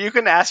said, you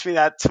can ask me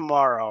that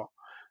tomorrow.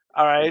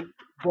 All right,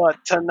 but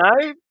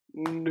tonight,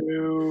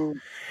 no,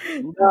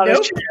 not a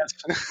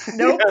chance.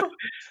 Nope.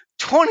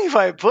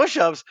 25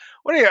 push-ups.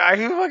 What are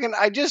you fucking?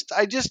 I just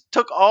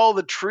took all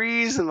the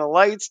trees and the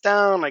lights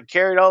down. I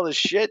carried all the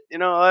shit.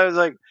 I was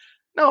like,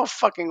 no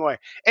fucking way.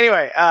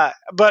 Anyway,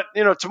 but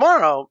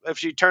tomorrow, if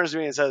she turns to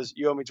me and says,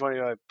 "You owe me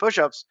 25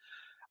 push-ups,"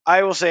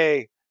 I will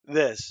say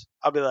this.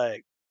 I'll be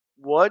like,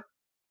 "What?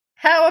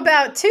 How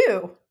about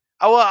 2?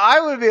 Well, I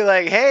would be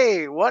like,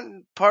 "Hey, what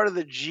part of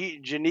the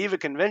Geneva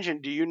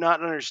Convention do you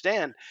not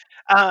understand?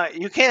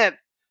 You can't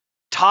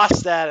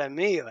tossed that at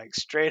me like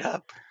straight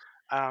up.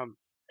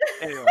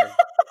 Anyway.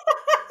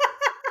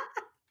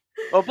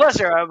 Well, bless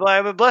her.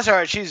 Bless her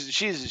heart.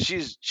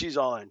 She's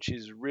all in.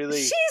 She's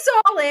really. She's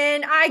all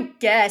in, I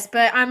guess.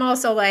 But I'm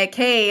also like,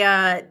 hey,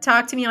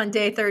 talk to me on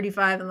day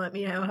 35 and let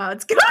me know how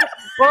it's going.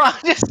 Well,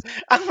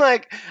 I'm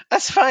like,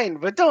 that's fine,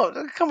 but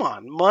don't. Come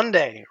on,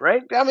 Monday,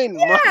 right? I mean,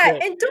 Yeah,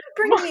 Monday. and don't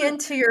bring me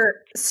into your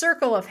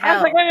circle of I hell.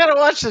 was like, I gotta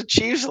watch the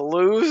Chiefs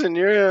lose, and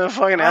you're gonna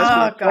fucking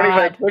ask me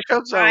 25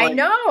 push-ups. I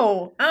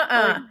know.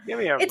 Like, give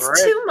me a It's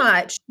break. too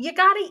much. You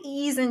gotta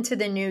ease into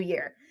the new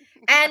year.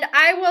 And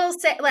I will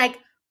say, like,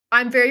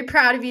 I'm very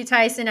proud of you,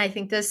 Tyson. I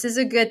think this is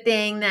a good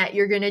thing that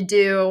you're gonna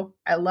do.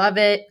 I love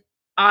it.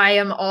 I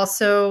am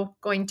also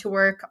going to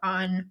work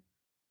on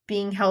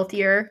being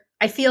healthier.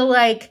 I feel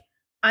like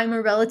I'm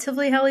a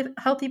relatively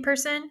healthy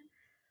person,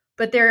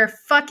 but there are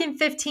fucking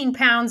 15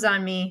 pounds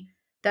on me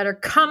that are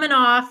coming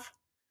off,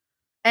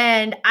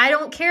 and I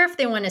don't care if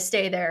they want to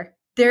stay there.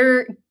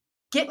 They're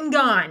getting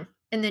gone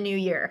in the new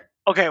year.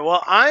 Okay,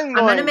 well, I'm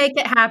going to make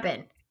it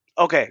happen.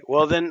 Okay,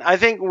 well then I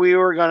think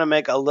we're gonna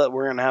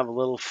have a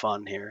little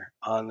fun here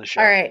on the show.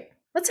 All right,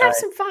 let's have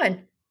some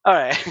fun. All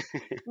right,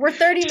 we're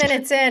 30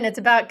 minutes in. It's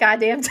about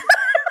goddamn time.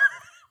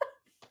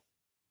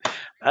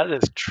 That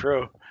is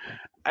true.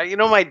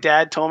 My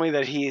dad told me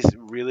that he's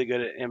really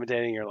good at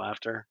imitating your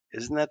laughter.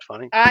 Isn't that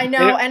funny? I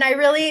know, and I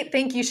really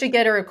think you should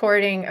get a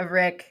recording of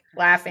Rick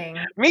laughing.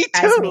 Me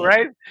too,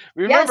 right?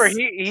 Remember,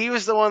 yes. he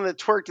was the one that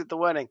twerked at the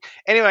wedding.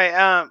 Anyway,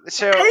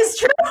 so that is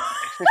true.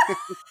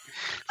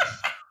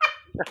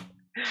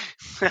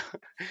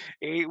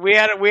 we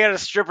had a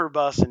stripper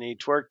bus, and he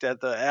twerked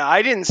at the.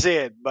 I didn't see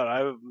it, but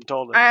I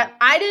told him.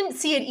 I didn't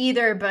see it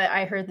either, but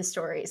I heard the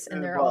stories,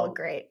 and they're all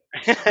great.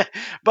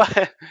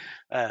 But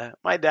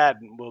my dad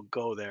will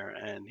go there,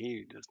 and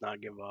he does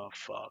not give a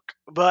fuck.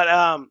 But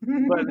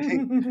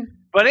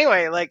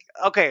anyway, like,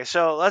 okay,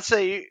 so let's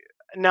say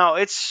now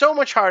it's so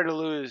much harder to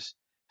lose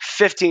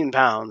 15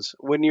 pounds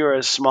when you're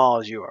as small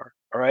as you are.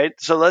 All right,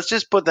 so let's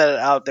just put that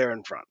out there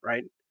in front,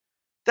 right?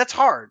 That's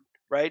hard.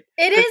 Right?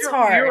 It is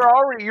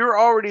hard. You're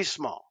already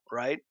small,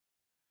 right?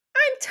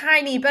 I'm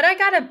tiny, but I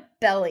got a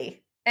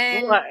belly,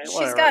 and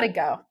she's got to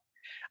go.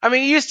 I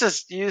mean, you used to.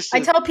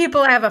 I tell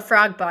people I have a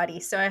frog body,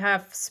 so I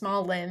have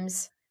small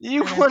limbs.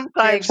 You one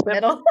time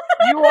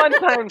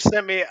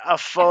sent me a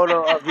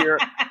photo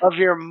of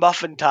your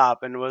muffin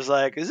top and was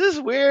like, "Is this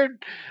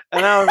weird?"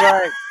 And I was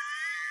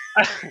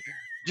like.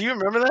 Do you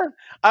remember that?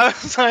 I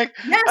was like,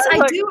 yes,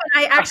 I do.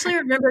 And I actually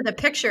remember the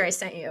picture I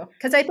sent you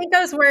because I think I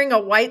was wearing a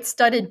white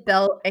studded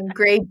belt and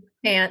gray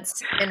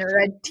pants and a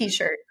red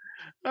t-shirt.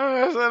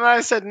 And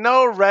I said,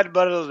 no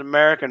red-blooded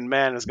American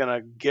man is going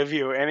to give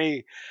you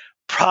any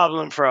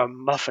problem for a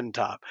muffin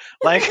top.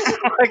 Like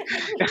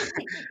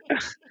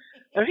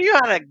if you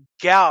had a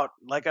gout,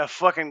 like a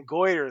fucking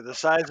goiter the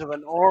size of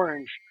an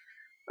orange,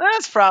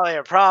 that's probably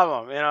a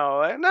problem,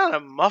 not a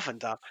muffin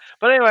top.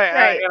 But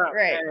anyway,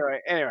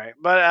 right. Anyway,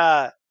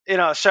 but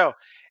so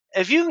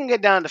if you can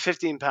get down to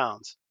 15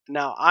 pounds,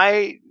 now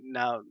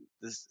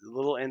this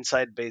little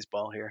inside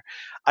baseball here,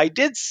 I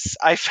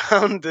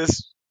found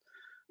this,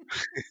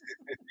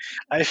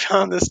 I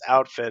found this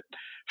outfit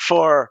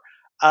for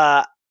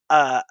a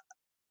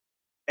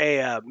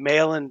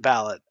mail-in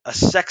ballot, a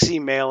sexy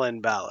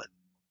mail-in ballot.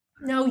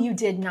 No, you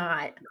did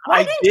not.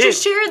 Why didn't you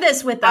share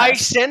this with us? I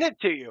sent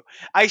it to you.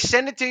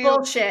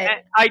 Bullshit.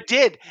 I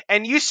did.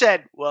 And you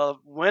said,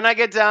 well, when I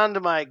get down to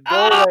my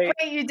goal weight.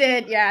 Wait, you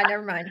did. Yeah,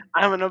 never mind.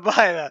 I'm going to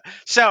buy that.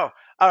 So,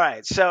 all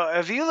right. So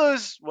if you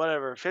lose,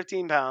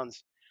 15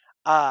 pounds,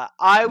 I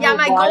will. Yeah,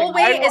 my goal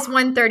weight is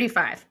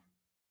 135.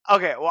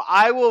 Okay. Well,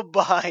 I will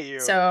buy you.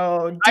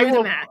 So do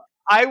the math.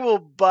 I will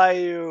buy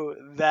you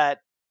that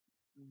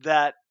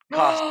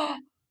costume.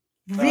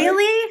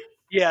 Really? Right?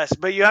 Yes,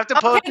 but you have to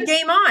post it.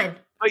 Game on.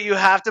 But you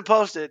have to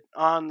post it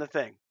on the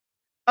thing.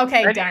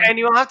 Okay, done. And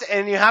you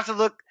have to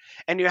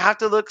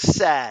look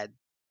sad,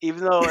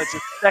 even though it's a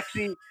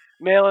sexy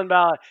mail-in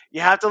ballot.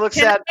 You have to look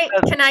sad.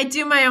 Can I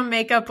do my own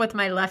makeup with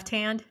my left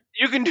hand?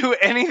 You can do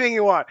anything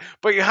you want,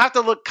 but you have to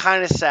look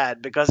kind of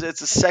sad because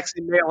it's a sexy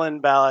mail-in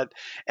ballot,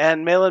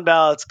 and mail-in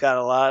ballots got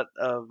a lot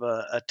of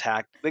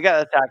attack. They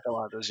got attacked a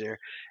lot this year,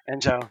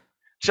 and so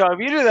if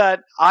you do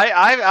that,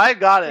 I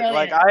got it.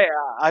 Brilliant. Like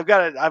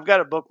I've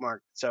got a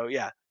bookmark. So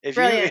yeah,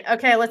 brilliant.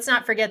 Okay, let's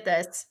not forget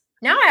this.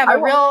 Now I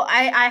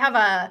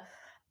have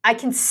I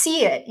can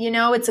see it.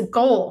 It's a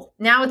goal.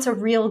 Now it's a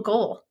real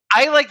goal.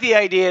 I like the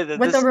idea that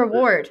with a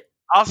reward.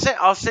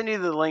 I'll send you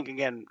the link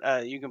again.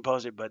 You can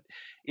post it, but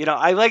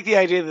I like the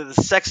idea that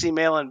the sexy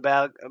mail-in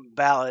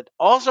ballot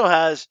also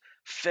has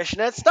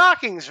fishnet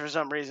stockings for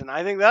some reason.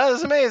 I think that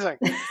is amazing.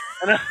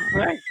 And I'm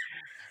like,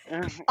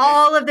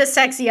 all of the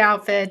sexy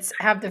outfits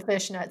have the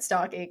fishnet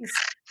stockings.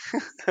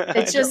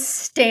 It's just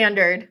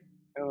standard.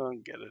 I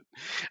don't get it.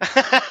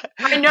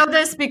 I know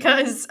this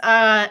because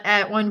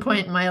at one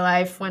point in my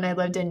life when I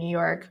lived in New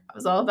York, I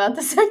was all about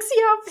the sexy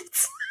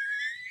outfits.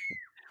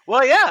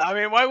 Well, yeah. I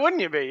mean, why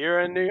wouldn't you be?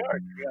 You're in New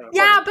York.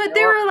 Yeah, but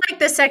they were like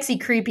the sexy,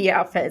 creepy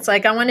outfits.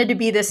 Like I wanted to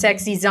be the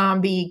sexy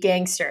zombie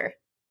gangster.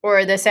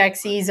 or the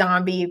sexy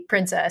zombie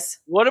princess?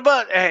 What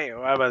about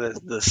this?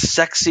 The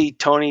sexy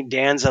Tony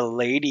Danza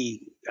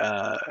lady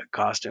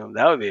costume.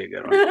 That would be a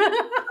good one.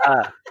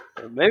 Uh,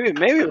 maybe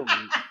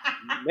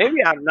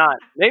I'm not.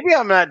 Maybe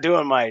I'm not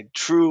doing my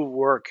true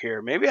work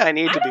here. Maybe I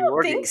need I to be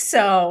don't think working.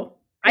 so.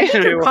 I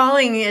think your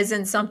calling is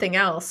in something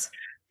else.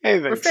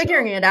 We're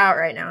figuring it out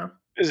right now.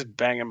 Just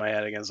banging my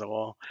head against the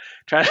wall.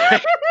 Trying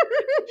to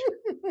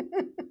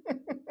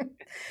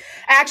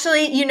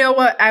Actually, you know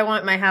what I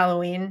want my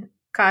Halloween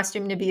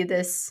costume to be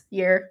this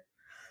year?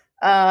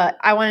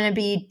 I want to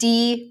be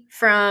Dee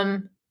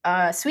from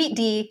Sweet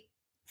Dee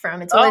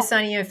from It's Always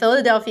Sunny in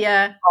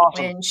Philadelphia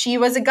Awesome. when she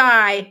was a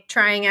guy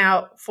trying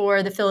out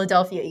for the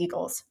Philadelphia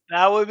Eagles.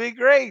 That would be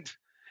great.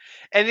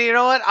 And you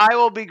know what? I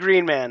will be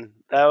Green Man.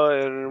 That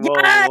would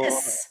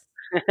Yes.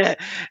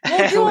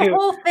 We'll do a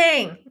whole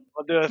thing.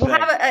 We'll do a We'll thing.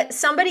 have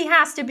somebody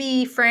has to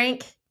be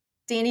Frank,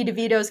 Danny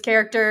DeVito's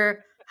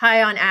character,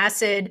 high on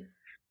acid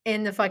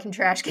in the fucking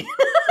trash can.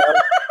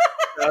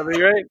 That'd be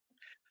great.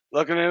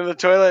 Looking into the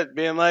toilet,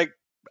 being like,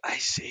 "I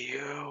see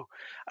you."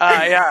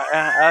 Yeah,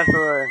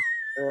 absolutely.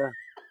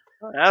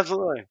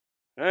 Absolutely.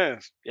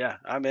 Yeah,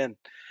 I'm in.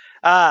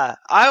 I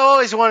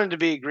always wanted to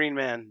be Green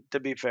Man,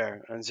 to be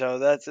fair, and so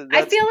that's.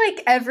 I feel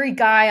like every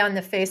guy on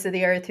the face of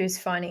the earth who's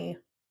funny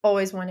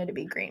always wanted to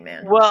be Green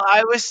Man. Well,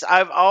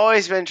 I've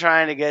always been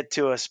trying to get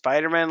to a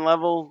Spider-Man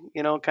level,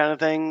 kind of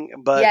thing.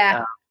 But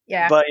yeah.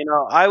 But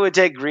I would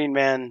take Green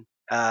Man.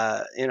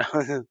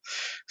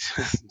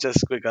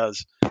 Just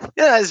because.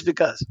 Yeah, it's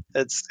because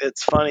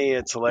it's funny,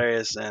 it's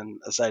hilarious, and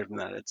aside from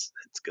that, it's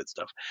good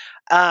stuff.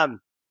 Okay,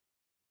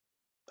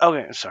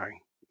 I'm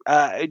sorry.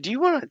 Do you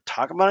want to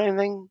talk about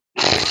anything?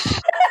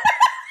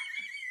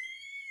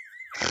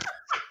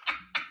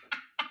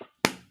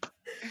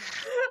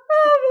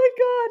 Oh my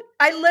god.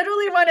 I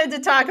literally wanted to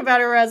talk about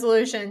our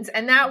resolutions,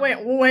 and that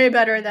went way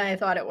better than I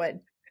thought it would.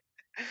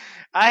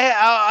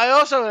 I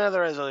also have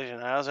another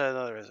resolution.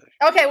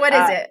 Okay, what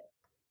is it?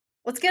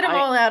 Let's get them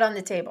all out on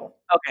the table.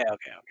 Okay.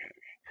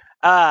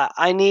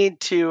 I need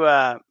to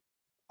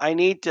I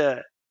need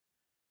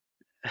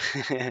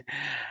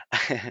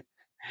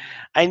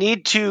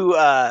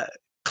to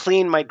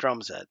clean my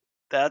drum set.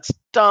 That's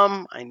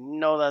dumb. I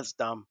know that's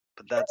dumb,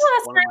 but that's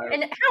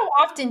And how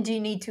often do you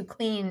need to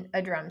clean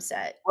a drum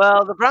set?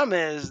 Well, the problem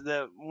is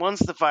that once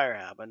the fire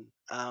happened,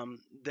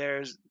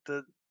 there's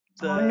the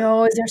Oh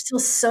no, is there still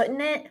soot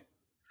in it?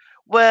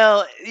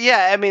 Well,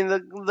 yeah, I mean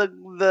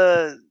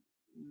the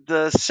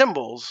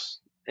cymbals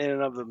in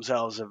and of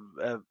themselves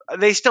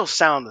they still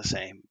sound the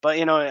same, but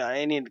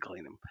I need to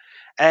clean them,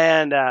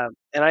 and I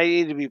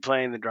need to be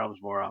playing the drums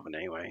more often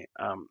anyway,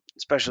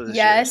 especially this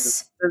year.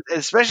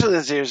 Especially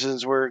this year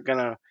since we're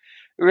gonna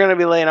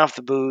be laying off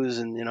the booze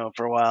and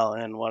for a while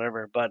and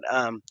whatever, but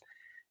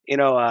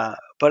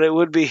but it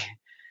would be.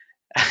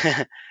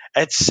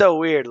 It's so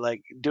weird,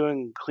 like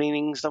doing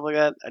cleaning stuff like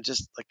that. I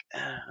just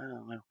I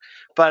don't know,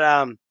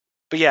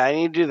 but yeah, I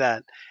need to do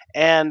that,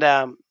 and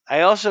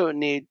I also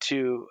need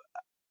to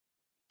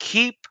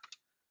keep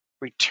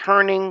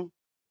returning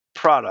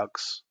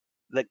products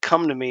that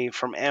come to me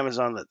from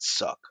Amazon that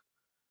suck.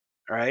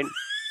 All right.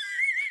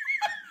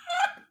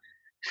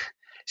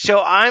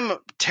 So I'm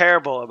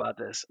terrible about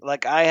this.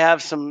 Like I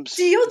have some.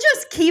 Do you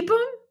just keep them?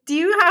 Do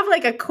you have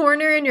like a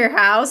corner in your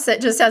house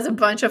that just has a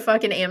bunch of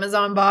fucking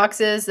Amazon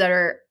boxes that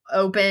are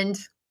opened,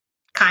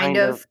 kind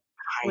of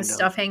with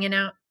stuff hanging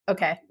out?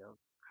 Okay.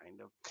 Kind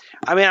of.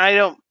 I mean, I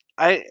don't.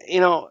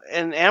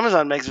 And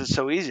Amazon makes it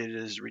so easy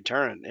to just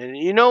return it. And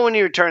when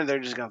you return it, they're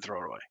just gonna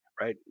throw it away,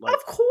 right? Like,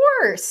 of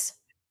course.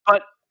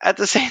 But at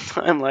the same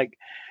time, I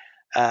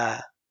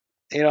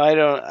don't know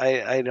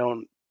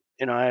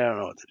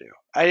what to do.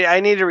 I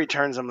need to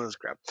return some of this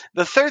crap.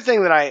 The third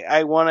thing that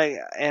I want to,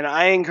 and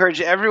I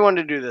encourage everyone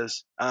to do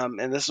this,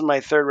 and this is my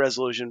third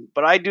resolution,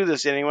 but I do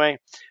this anyway,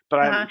 but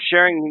I'm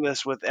sharing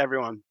this with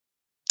everyone.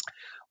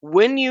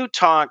 When you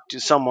talk to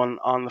someone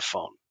on the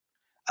phone,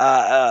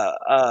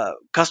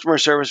 customer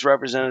service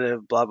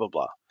representative, blah, blah,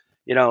 blah,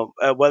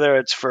 whether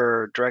it's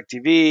for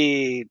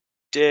DirecTV,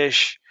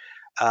 Dish,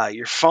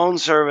 your phone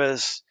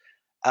service,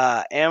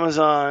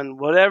 Amazon,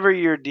 whatever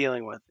you're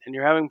dealing with and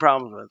you're having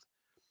problems with,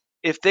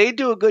 if they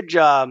do a good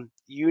job,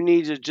 you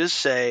need to just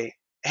say,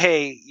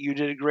 "Hey, you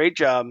did a great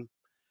job.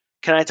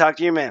 Can I talk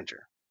to your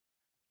manager?"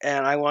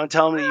 And I want to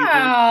tell them that you did.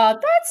 Oh,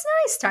 that's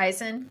nice,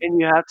 Tyson. And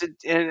you have to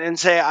and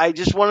say, "I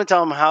just want to tell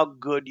them how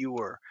good you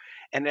were."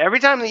 And every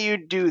time that you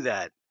do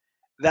that,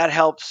 that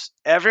helps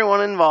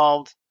everyone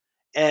involved,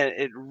 and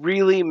it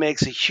really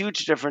makes a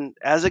huge difference.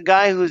 As a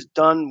guy who's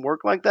done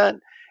work like that,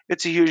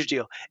 it's a huge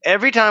deal.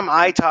 Every time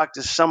I talk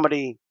to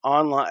somebody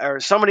online or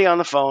somebody on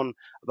the phone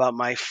about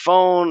my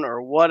phone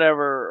or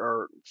whatever,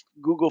 or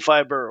Google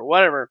Fiber or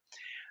whatever,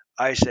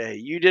 I say,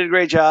 "You did a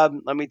great job.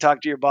 Let me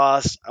talk to your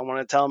boss. I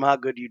want to tell him how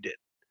good you did."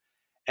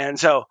 And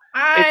so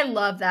I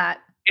love that.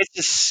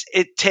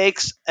 It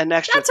takes an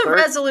extra. That's a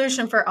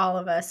resolution for all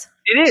of us.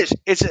 It is.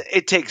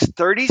 It takes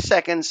 30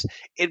 seconds.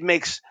 It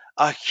makes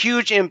a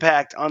huge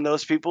impact on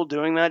those people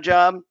doing that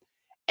job,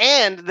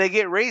 and they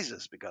get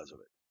raises because of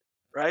it.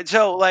 right?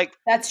 So like,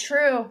 That's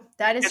true.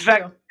 That in is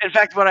fact,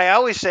 true. what I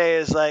always say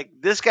is like,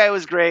 this guy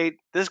was great,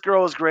 this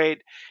girl was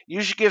great.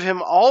 You should give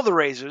him all the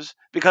raises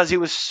because he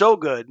was so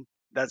good.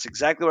 That's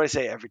exactly what I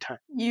say every time.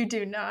 You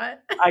do not.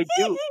 I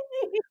do.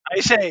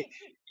 I say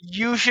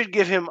you should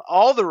give him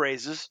all the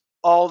raises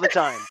all the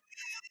time.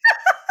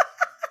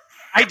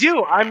 I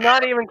do. I'm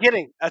not even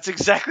kidding. That's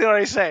exactly what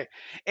I say.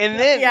 And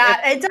then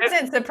Yeah, it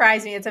doesn't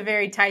surprise me. It's a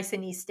very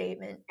Tyson-y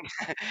statement.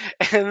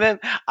 and then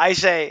I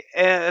say,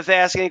 if they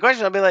ask any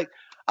questions, I'll be like,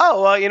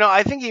 "Oh, well,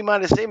 I think he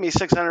might have saved me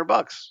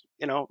 $600.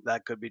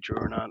 That could be true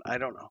or not. I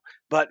don't know,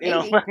 but Maybe.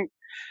 If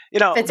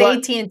it's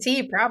but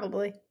AT&T,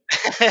 probably.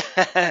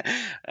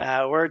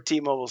 we're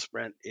T-Mobile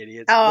Sprint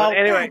idiots. Oh,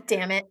 God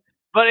damn it.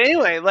 But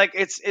anyway, like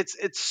it's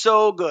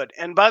so good.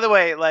 And by the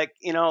way, like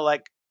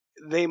like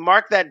they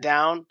mark that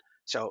down.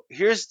 So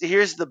here's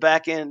the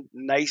back end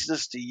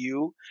niceness to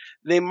you.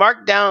 They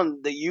mark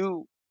down that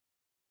you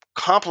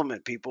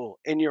compliment people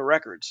in your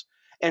records.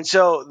 And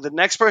so the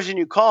next person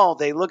you call,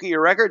 they look at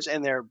your records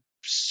and they're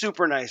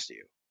super nice to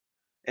you,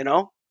 you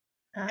know?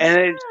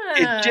 And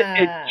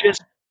Ah.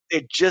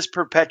 it just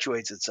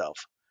perpetuates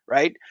itself,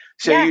 right?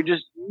 So Yeah.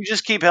 you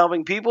just keep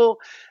helping people.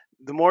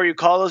 The more you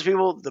call those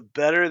people, the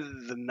better,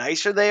 the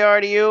nicer they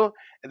are to you,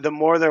 the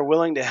more they're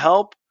willing to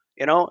help,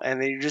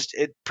 and then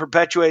it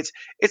perpetuates.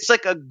 It's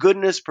like a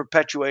goodness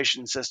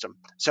perpetuation system.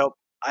 So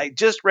I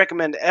just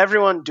recommend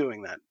everyone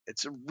doing that.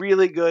 It's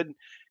really good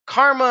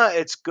karma.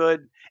 It's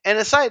good. And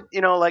aside,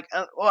 like,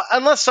 well,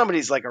 unless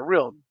somebody's like a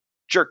real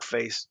jerk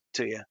face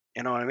to you,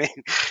 you know what I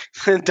mean?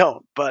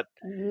 Don't. But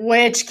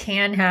Which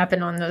can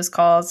happen on those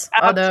calls.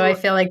 Although I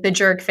feel like the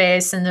jerk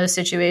face in those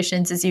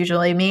situations is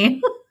usually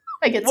me.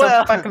 I get so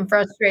fucking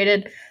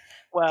frustrated.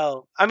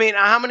 Well, I mean,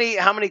 how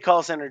many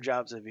call center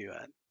jobs have you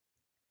had?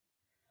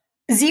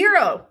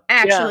 0,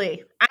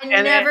 actually. Yeah.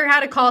 I never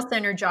had a call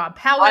center job.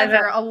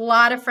 However, a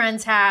lot of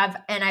friends have,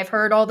 and I've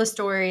heard all the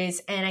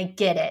stories, and I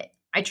get it.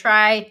 I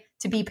try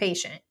to be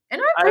patient,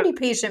 and I'm a pretty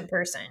patient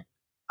person.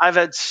 I've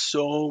had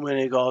so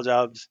many call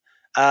jobs.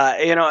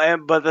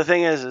 But the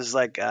thing is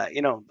like,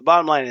 the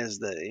bottom line is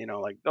that,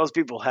 like those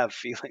people have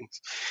feelings.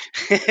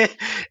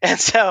 and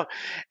so,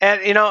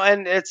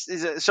 and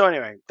so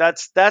anyway,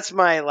 that's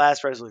my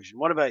last resolution.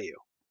 What about you?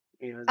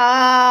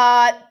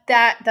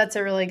 That's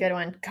a really good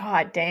one.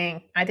 God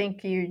dang. I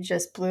think you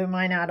just blew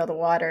mine out of the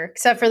water,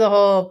 except for the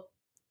whole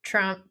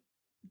Trump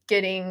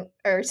getting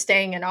or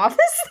staying in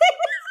office thing.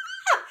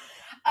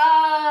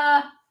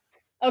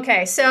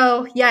 Okay,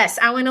 so yes,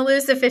 I want to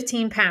lose the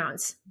 15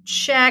 pounds.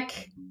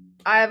 Check.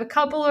 I have a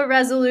couple of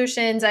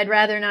resolutions I'd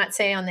rather not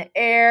say on the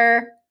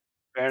air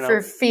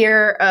for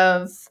fear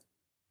of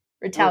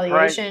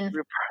retaliation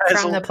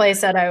from the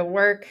place that I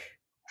work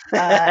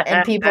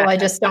and people I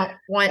just don't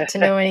want to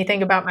know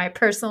anything about my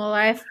personal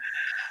life.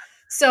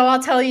 So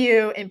I'll tell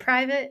you in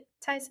private,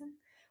 Tyson.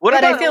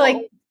 I feel like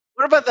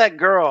what about that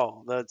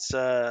girl that's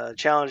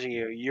challenging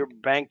you? Your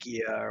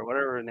Bankia or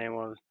whatever her name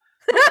was.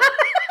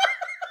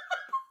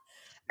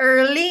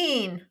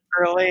 Erlene.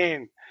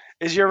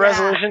 Is your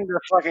resolution to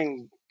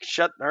fucking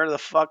shut her the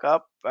fuck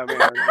up? I mean,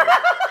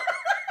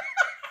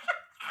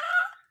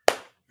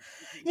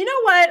 you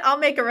know what? I'll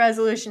make a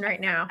resolution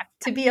right now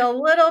to be a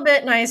little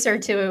bit nicer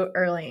to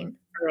Erlene.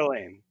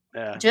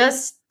 Yeah.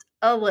 Just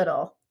a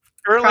little.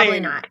 Erlene, probably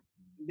not.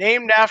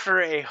 Named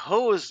after a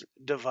hose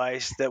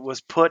device that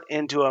was put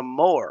into a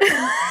mower.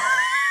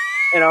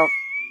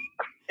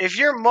 If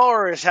your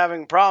mower is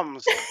having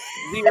problems,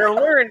 the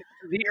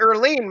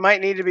Erlene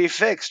might need to be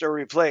fixed or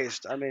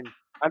replaced. I mean,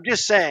 I'm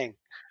just saying.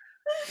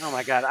 Oh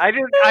my god, I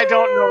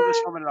don't know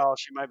this woman at all.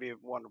 She might be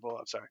wonderful.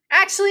 I'm sorry.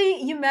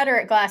 Actually, you met her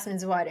at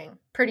Glassman's wedding.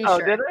 Pretty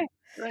sure. Did I?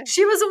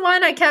 She was the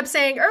one I kept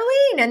saying,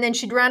 Erlene, and then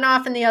she'd run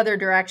off in the other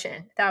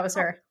direction. That was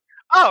her.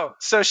 Oh,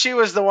 so she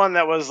was the one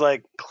that was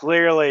like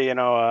clearly, had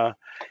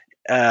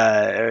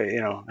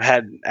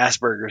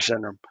Asperger's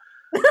syndrome.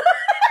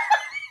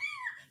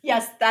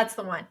 Yes, that's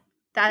the one.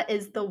 That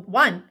is the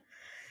one.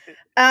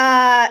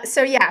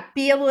 So yeah,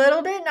 be a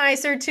little bit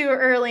nicer to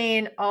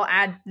Erlene. I'll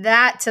add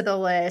that to the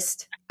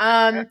list.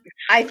 I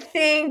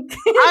think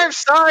I'm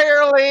sorry,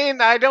 Erlene.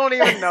 I don't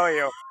even know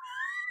you.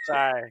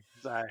 Sorry.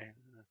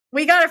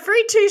 We got a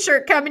free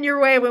t-shirt coming your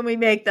way when we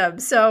make them.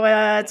 So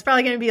it's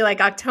probably going to be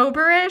like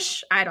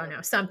October-ish. I don't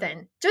know,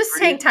 something. Just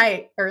hang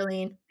tight,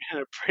 Erlene.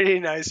 And a pretty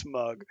nice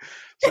mug.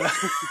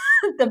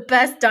 The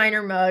best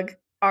diner mug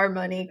our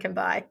money can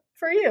buy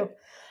for you.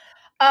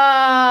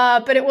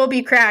 But it will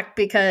be cracked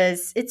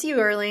because it's you,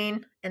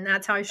 Erlene, and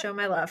that's how I show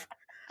my love.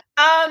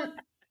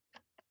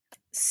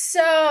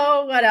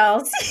 So what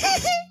else?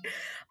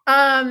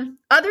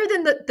 Other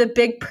than the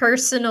big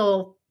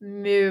personal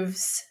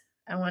moves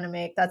I want to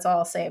make, that's all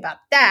I'll say about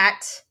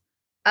that.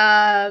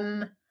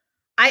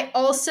 I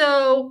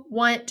also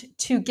want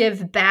to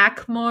give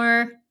back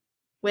more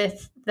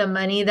with the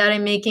money that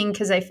I'm making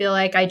because I feel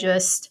like I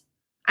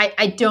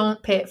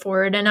don't pay it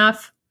forward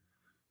enough.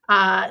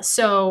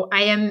 So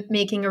I am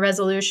making a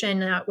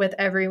resolution with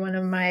every one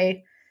of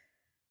my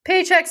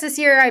paychecks this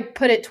year. I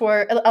put it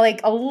toward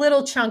like a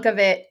little chunk of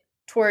it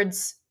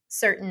towards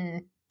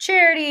certain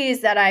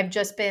charities that I've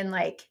just been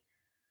like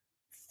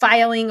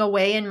filing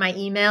away in my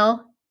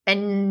email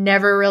and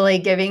never really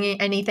giving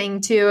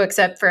anything to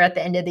except for at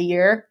the end of the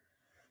year.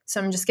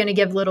 So I'm just going to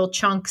give little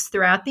chunks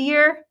throughout the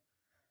year.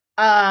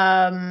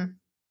 That's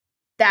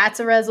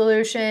a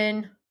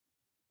resolution.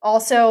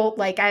 Also,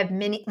 like I have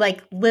many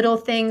like little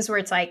things where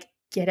it's like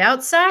get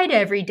outside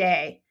every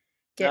day,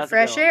 get That's a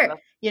good fresh one.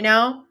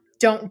 air,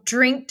 don't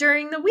drink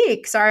during the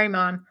week. Sorry,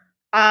 mom.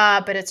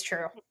 But it's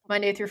true.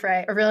 Monday through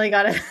Friday. I really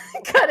gotta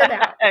cut it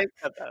out. I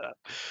cut that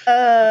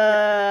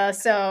up.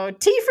 So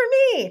tea for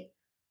me.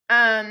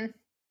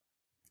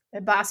 My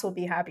boss will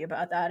be happy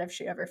about that if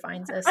she ever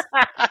finds this.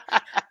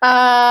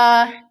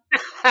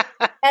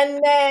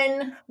 And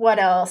then what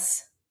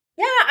else?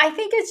 Yeah, I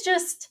think it's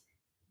just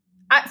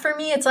for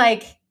me. It's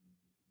like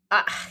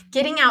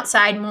getting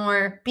outside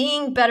more,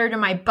 being better to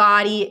my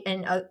body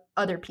and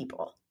other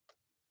people.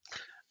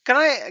 Can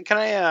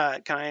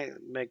I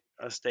make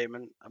a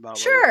statement about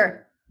what you're saying?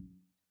 Sure.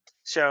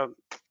 So,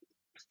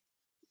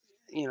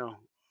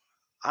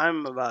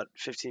 I'm about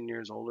 15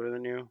 years older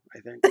than you, I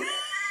think.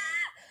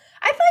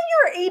 I thought you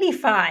were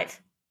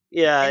 85.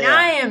 Yeah, and yeah.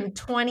 I am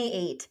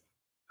 28.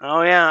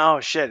 Oh yeah. Oh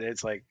shit.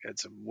 It's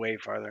way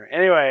farther.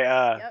 Anyway,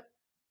 Yep.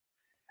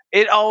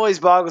 it always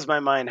boggles my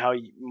mind how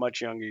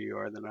much younger you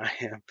are than I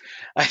am.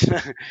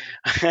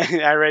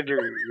 I read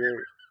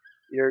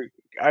your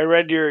I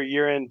read your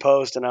year-end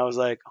post and I was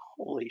like,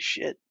 holy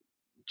shit,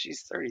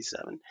 she's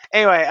 37.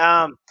 Anyway,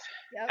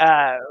 Yep.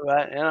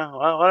 but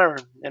well, whatever.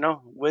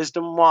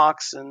 Wisdom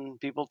walks and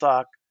people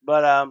talk.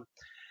 But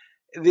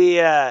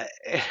the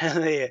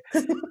the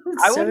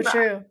I So wouldn't.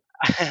 true.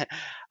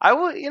 I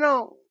would.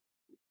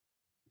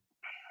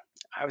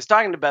 I was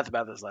talking to Beth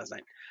about this last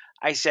night.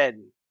 I said,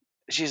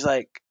 she's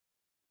like,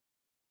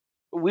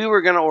 we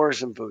were gonna order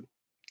some food,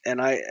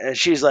 and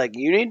she's like,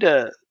 you need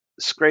to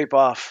scrape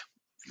off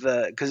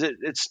because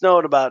it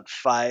snowed about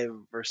 5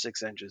 or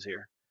 6 inches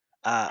here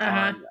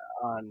Uh-huh.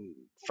 on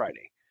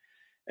Friday,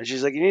 and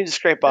she's like, you need to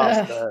scrape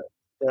off Ugh.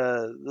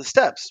 the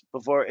steps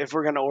before if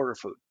we're gonna order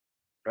food,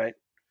 right?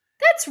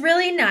 That's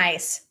really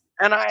nice.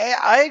 And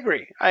I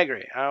agree.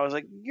 I was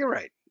like, you're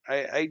right.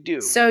 I do.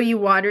 So you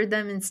watered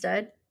them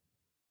instead?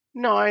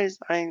 No, I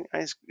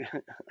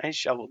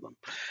shoveled them,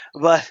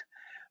 but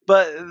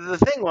the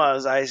thing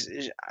was,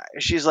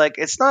 she's like,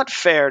 it's not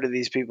fair to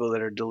these people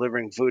that are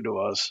delivering food to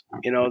us,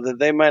 that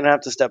they might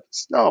have to step in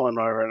snow and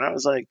whatever. And I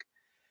was like,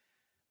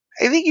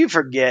 I think you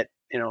forget,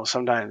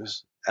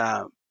 sometimes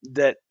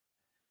that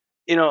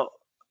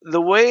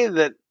the way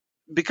that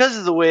because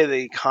of the way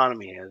the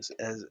economy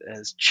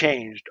has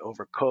changed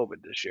over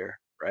COVID this year,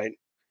 right?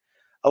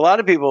 A lot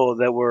of people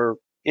that were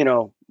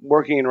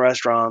working in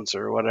restaurants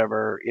or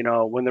whatever,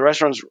 when the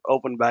restaurants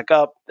opened back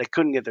up, they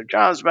couldn't get their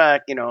jobs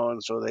back,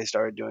 and so they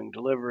started doing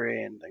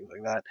delivery and things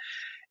like that.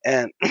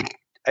 And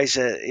I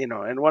said,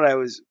 and what I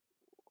was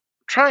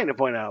trying to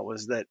point out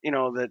was that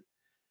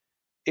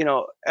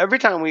every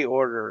time we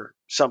order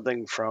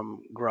something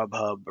from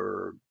Grubhub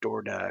or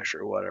DoorDash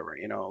or whatever,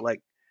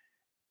 like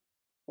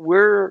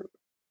we're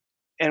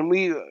and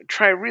we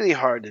try really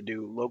hard to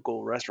do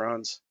local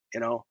restaurants,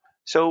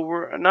 so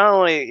we're not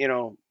only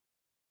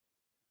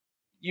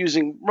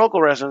using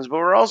local restaurants, but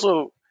we're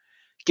also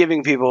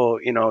giving people,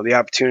 the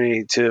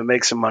opportunity to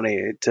make some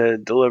money to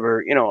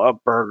deliver, a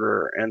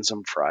burger and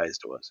some fries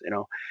to us,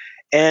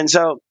 And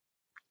so,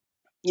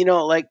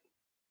 like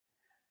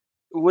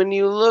when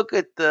you look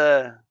at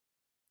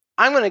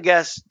I'm going to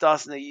guess,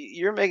 Dawson, that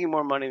you're making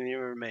more money than you've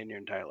ever made in your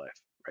entire life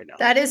right now.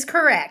 That is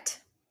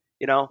correct.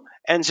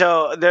 And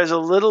so there's a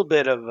little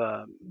bit of,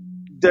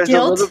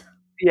 Guilt?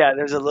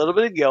 there's a little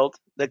bit of guilt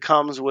that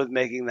comes with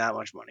making that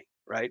much money,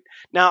 right?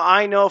 Now,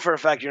 I know for a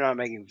fact you're not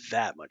making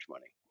that much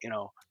money,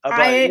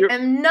 I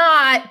am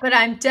not, but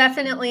I'm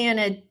definitely in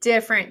a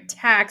different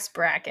tax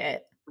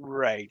bracket.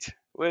 Right,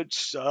 which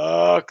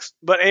sucks.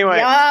 But anyway,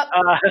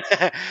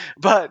 Yep.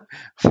 but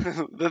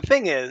the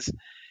thing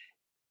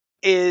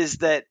is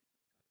that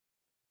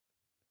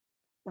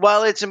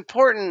while it's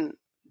important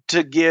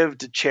to give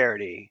to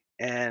charity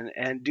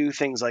and do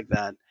things like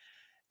that,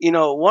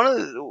 one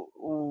of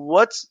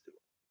what's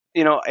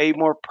a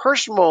more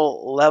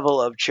personal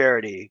level of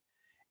charity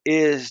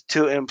is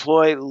to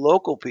employ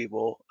local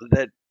people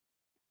that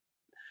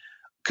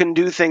can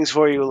do things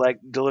for you, like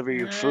deliver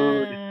you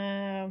food,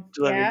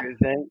 deliver Yeah. your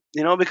thing,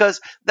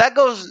 because that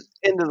goes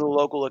into the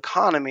local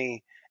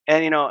economy.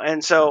 And,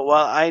 and so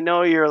while I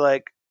know you're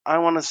like, I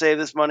want to save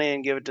this money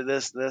and give it to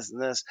this, this,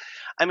 and this.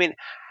 I mean,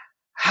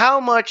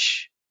 how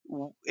much,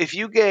 if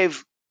you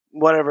gave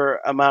whatever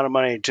amount of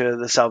money to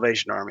the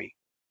Salvation Army,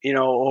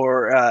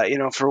 or,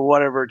 for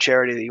whatever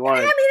charity that you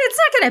wanted. I mean, it's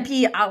not going to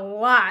be a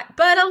lot,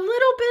 but a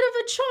little bit of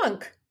a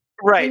chunk.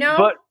 Right.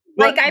 But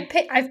like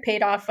I've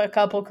paid off a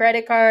couple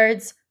credit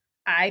cards.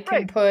 I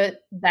can put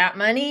that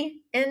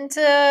money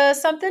into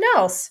something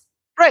else.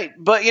 Right.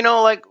 But,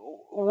 like,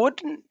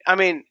 wouldn't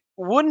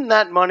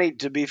that money,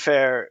 to be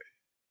fair,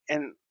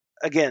 and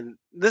again,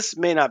 this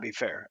may not be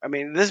fair. I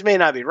mean, this may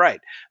not be right.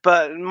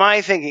 But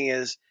my thinking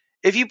is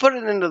if you put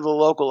it into the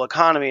local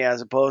economy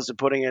as opposed to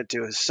putting it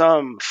to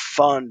some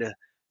fund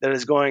that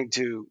is going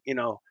to,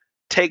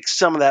 take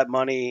some of that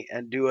money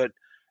and do it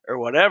or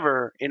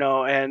whatever,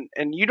 and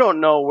you don't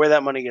know where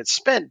that money gets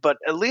spent. But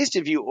at least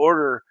if you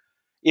order,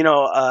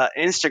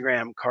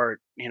 Instagram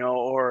cart,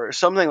 or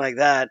something like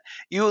that,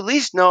 you at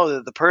least know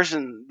that the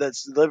person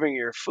that's delivering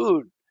your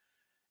food,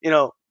 you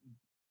know,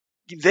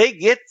 they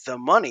get the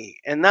money,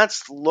 and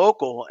that's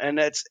local, and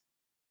it's,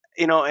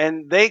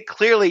 and they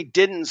clearly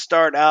didn't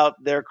start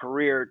out their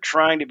career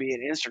trying to be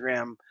an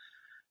Instagram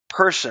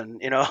person,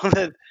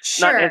 that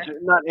Sure.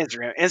 not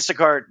Instagram,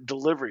 Instacart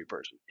delivery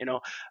person,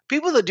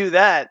 people that do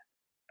that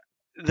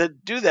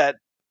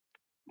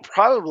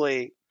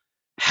probably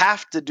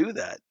have to do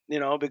that,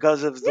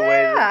 because of the way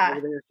that Yeah.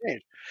 everything has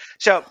changed.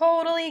 So,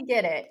 Totally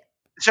get it.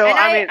 so And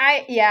I mean,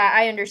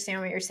 I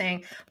understand what you're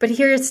saying. But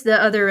here's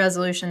the other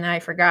resolution that I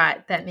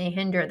forgot that may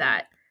hinder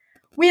that.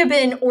 We have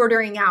been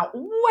ordering out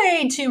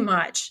way too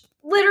much.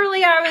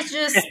 Literally, I was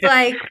just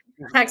like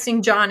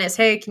texting Jonas,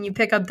 hey, can you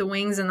pick up the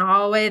wings in the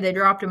hallway? They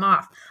dropped them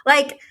off.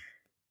 Like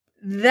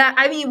that.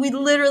 I mean, we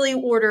literally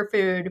order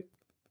food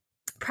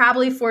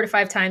probably 4 to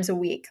 5 times a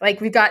week.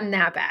 Like we've gotten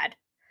that bad.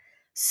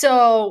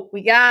 So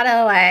we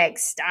gotta like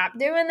stop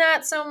doing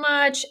that so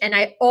much. And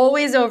I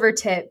always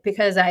overtip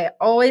because I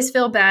always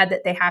feel bad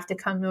that they have to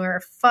come to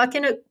our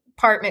fucking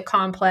apartment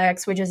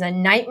complex, which is a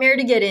nightmare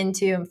to get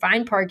into and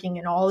find parking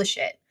and all the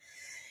shit.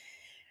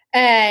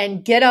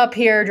 And get up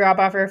here, drop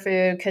off our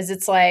food because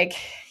it's like,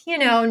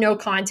 no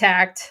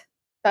contact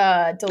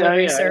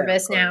delivery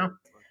service now.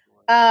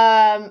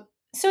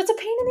 So it's a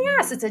pain in the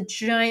ass. It's a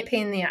giant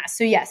pain in the ass.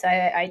 So yes,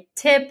 I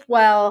tip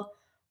well.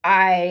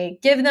 I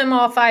give them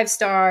all 5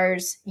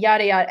 stars,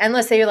 yada yada,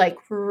 unless they like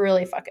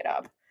really fuck it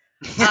up.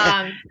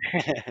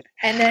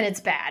 And then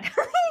it's bad.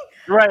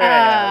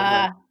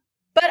 right.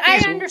 But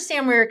I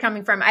understand where you're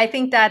coming from. I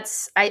think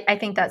that's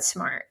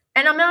smart.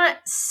 And I'm not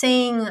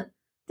saying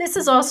this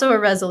is also a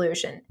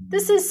resolution.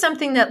 This is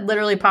something that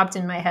literally popped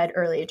in my head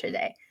earlier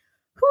today.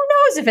 Who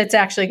knows if it's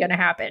actually going to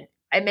happen?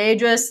 I may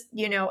just,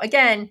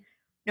 again,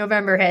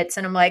 November hits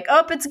and I'm like,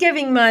 oh, it's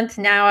giving month.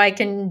 Now I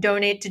can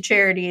donate to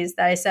charities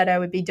that I said I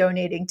would be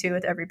donating to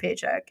with every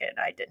paycheck, and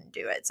I didn't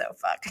do it. So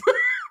fuck.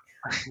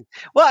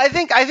 Well, I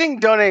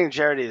think donating to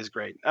charity is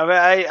great. I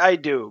mean, I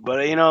do, but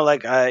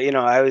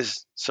I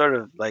was sort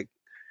of like,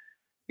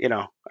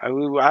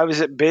 I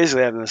was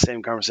basically having the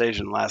same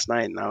conversation last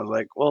night, and I was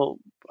like, well,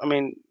 I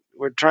mean,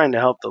 we're trying to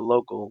help the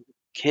local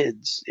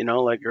kids,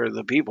 or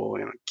the people,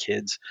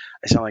 kids.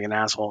 I sound like an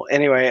asshole.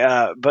 Anyway,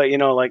 but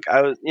like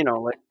I was,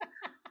 like,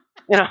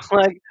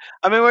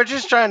 I mean, we're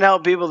just trying to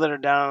help people that are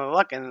down on the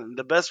luck, and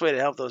the best way to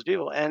help those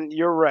people. And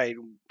you're right.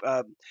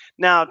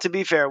 Now, to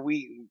be fair,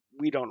 we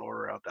don't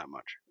order out that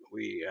much.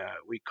 We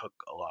cook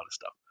a lot of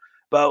stuff,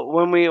 but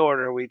when we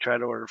order, we try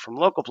to order from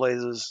local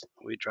places.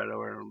 We try to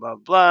order blah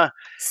blah.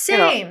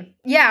 Same.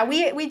 Yeah,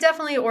 we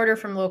definitely order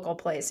from local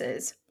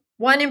places.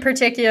 One in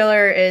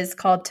particular is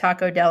called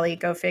Taco Deli.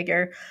 Go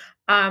figure.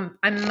 I'm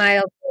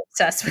mildly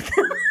obsessed with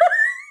them.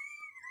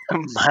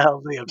 I'm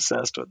mildly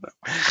obsessed with them.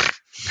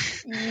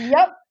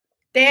 Yep.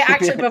 They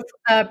actually,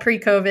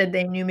 pre-COVID,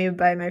 they knew me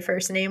by my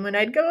first name when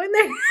I'd go in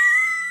there.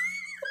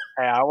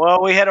 Yeah,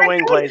 well, we had a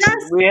wing place.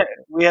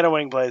 We had a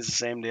wing place. The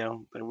same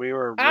deal. We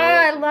were.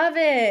 I love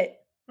it.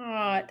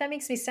 Oh, that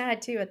makes me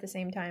sad too. At the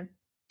same time,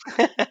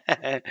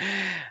 I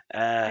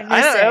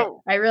miss it.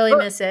 I really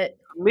miss it.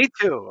 Me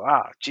too.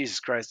 Ah, Jesus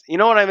Christ! You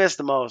know what I miss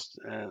the most?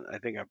 I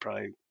think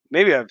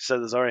maybe I've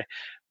said this already.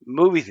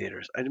 Movie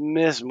theaters. I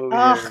miss movie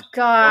theaters. Oh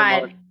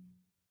God,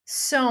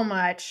 so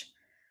much.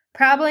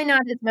 Probably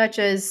not as much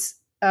as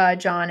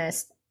John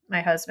is,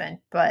 my husband,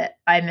 but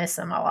I miss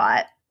them a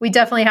lot. We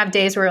definitely have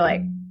days where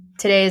like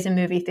today is a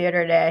movie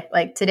theater day.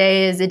 Like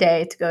today is a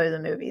day to go to the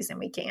movies, and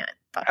we can't.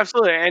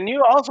 Absolutely, and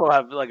you also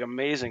have like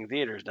amazing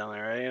theaters down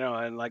there,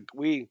 right? And like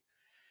we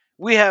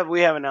have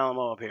an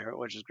Alamo up here,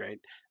 which is great.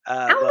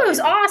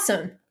 Alamo's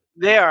awesome.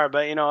 They are,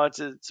 but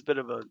it's a bit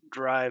of a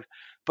drive.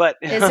 But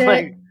is it?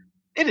 Like,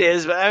 it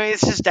is, but I mean,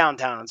 it's just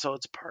downtown, so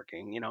it's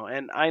parking,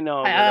 and I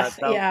know that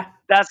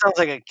sounds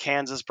like a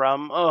Kansas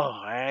problem. Oh,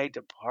 I hate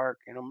to park,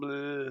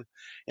 bleh,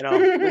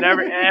 and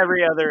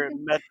every other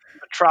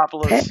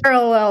metropolis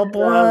parallel,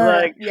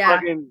 like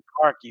fucking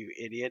park, you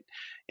idiot,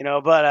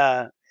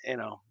 but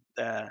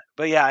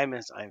but yeah, I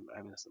miss the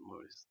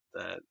movies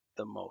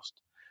the most.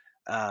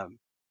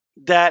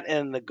 That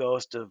and the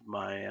ghost of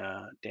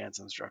my dance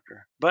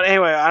instructor. But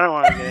anyway, I don't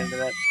want to get into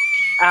that.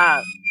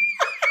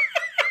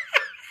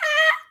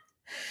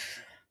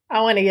 I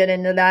want to get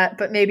into that,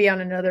 but maybe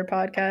on another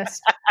podcast.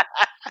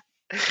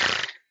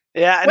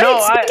 Yeah,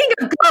 wait, speaking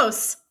of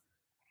ghosts.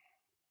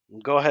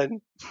 Go ahead.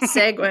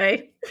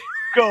 Segue.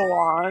 Go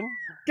on.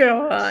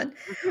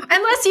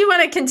 Unless you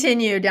want to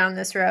continue down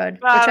this road,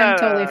 which I'm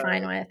totally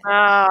fine with.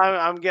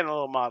 I'm getting a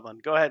little maudlin.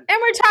 Go ahead. And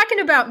we're talking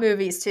about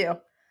movies too.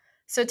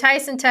 So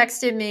Tyson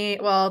texted me,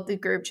 the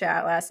group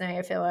chat last night,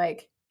 I feel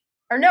like.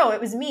 Or no, it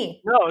was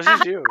me. No, it was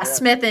just you. Yeah.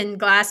 Smith and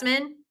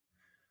Glassman.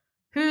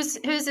 Who's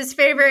his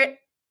favorite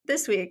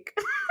this week?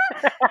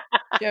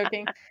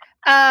 Joking.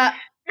 But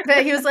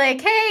he was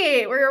like,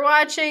 hey, we're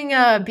watching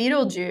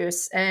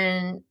Beetlejuice,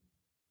 and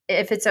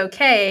if it's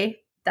okay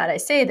that I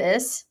say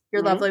this,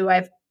 your Mhm. lovely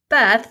wife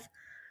Beth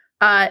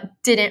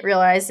didn't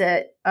realize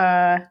that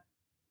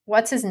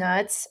what's his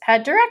nuts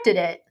had directed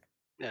it.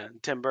 Yeah,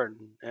 Tim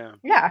Burton. Yeah.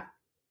 Yeah.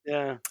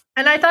 Yeah.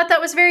 And I thought that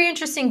was very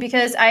interesting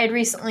because I had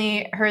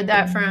recently heard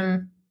that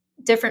from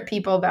different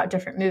people about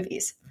different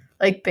movies,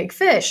 like Big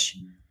Fish. I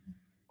feel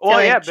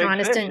Well, yeah, like Big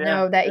Jonas Fish. didn't Yeah.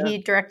 know that Yeah. he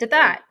directed Yeah.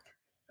 that.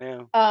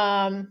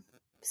 Yeah.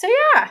 So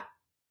yeah,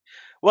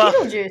 Well,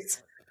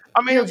 Beetlejuice,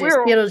 I mean,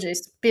 Beetlejuice,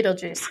 Beetlejuice,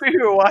 Beetlejuice. we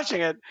were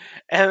watching it,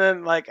 and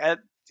then like I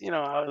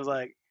was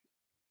like,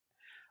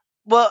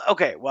 well,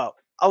 okay, well,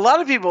 a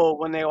lot of people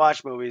when they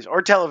watch movies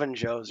or television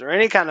shows or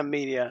any kind of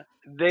media,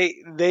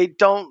 they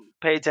don't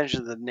pay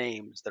attention to the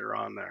names that are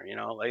on there.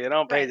 Like they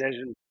don't pay Right.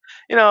 attention.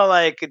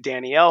 Like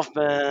Danny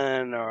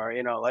Elfman, or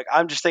like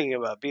I'm just thinking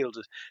about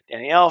Beetlejuice,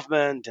 Danny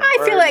Elfman, Tim I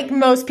feel like Burton.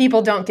 most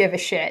people don't give a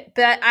shit,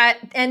 but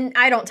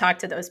I don't talk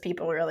to those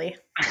people really.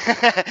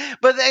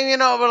 But then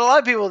but a lot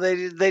of people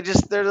they're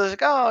just like,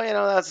 oh,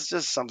 that's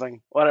just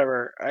something,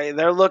 whatever.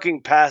 They're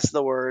looking past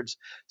the words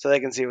so they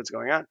can see what's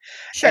going on,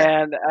 Sure.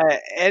 and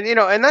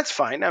that's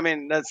fine. I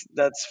mean,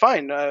 that's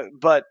fine.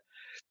 But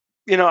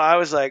I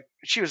was like,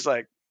 she was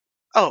like,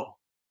 oh,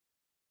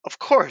 of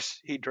course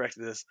he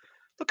directed this.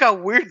 Look how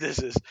weird this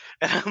is,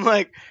 and I'm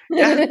like,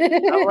 yeah.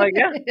 I'm like,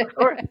 yeah, of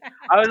course.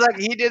 I was like,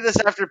 he did this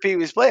after Pee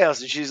Wee's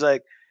Playhouse, and she's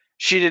like,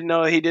 she didn't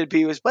know he did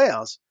Pee Wee's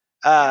Playhouse.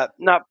 Not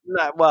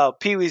well,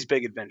 Pee Wee's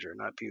Big Adventure,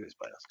 not Pee Wee's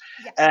Playhouse.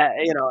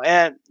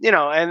 Yeah.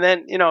 And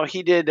then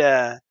he did.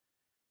 It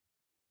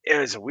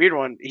was a weird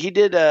one. He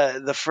did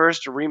the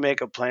first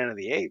remake of Planet of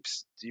the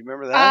Apes. Do you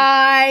remember that?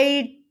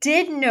 I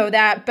did know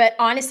that, but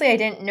honestly, I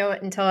didn't know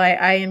it until I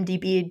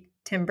IMDb'd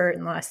Tim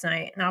Burton last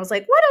night, and I was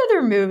like, "What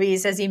other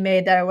movies has he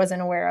made that I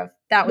wasn't aware of?"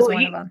 That was Well,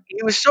 one of them.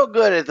 he was so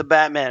good at the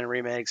Batman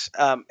remakes,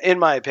 in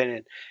my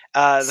opinion.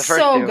 The first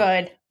So two,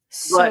 good, but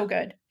so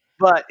good.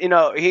 but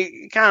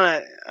he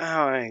kind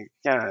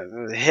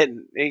of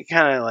he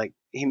kind of like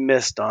he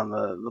missed on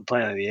the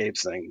Planet of the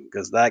Apes thing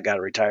because that got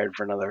retired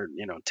for another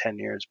 10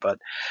 years. But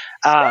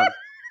I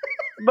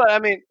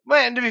mean,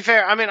 well, and to be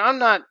fair, I mean I'm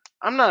not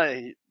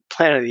a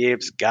Planet of the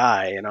Apes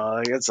guy.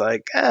 Like it's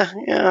like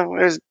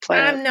there's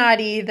Planet. I'm not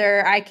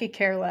either. I could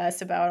care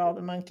less about all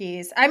the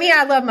monkeys. I mean,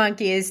 I love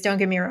monkeys. Don't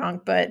get me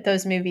wrong, but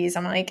those movies,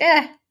 I'm like,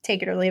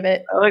 take it or leave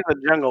it. I like the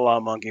Jungle Law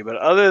monkey, but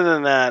other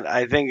than that,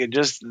 I think it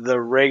just the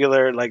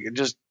regular like it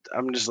just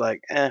I'm just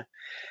like and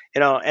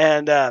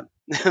and it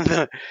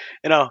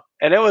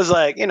was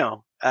like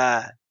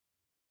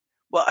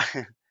well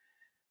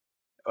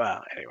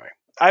well anyway,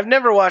 I've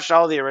never watched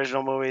all the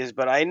original movies,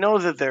 but I know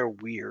that they're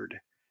weird,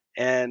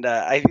 and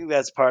I think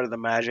that's part of the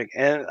magic.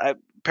 And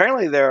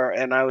apparently there are,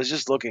 and I was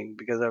just looking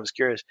because I was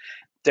curious.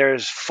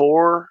 There's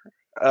 4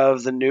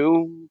 of the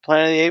new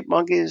Planet of the Apes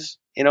monkeys.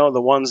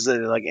 The ones that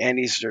like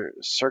Andy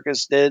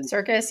Circus did.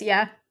 Circus,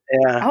 yeah.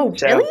 Yeah. Oh,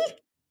 So really?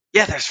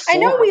 yeah, there's I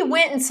know 4. we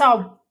went and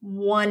saw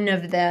one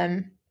of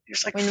them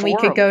There's like when we 4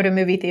 could of them. go to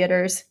movie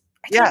theaters.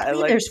 I can't Yeah,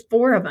 believe like there's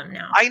 4 of them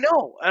now. I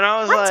know, and I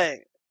was What?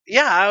 like,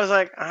 yeah, I was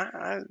like,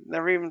 I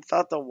never even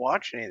thought to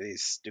watch any of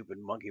these stupid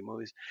monkey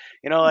movies,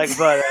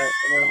 but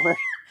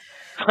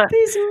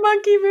These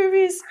monkey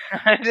movies.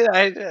 I just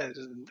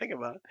didn't think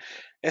about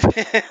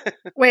it.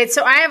 Wait,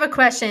 so I have a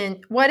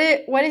question. What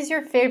is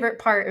your favorite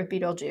part of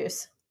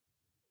Beetlejuice?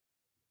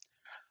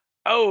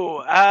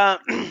 Oh,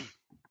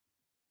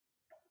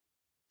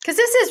 Because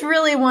this is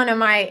really one of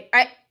my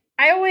I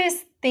always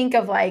think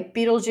of like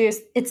Beetlejuice.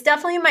 It's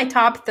definitely in my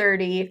top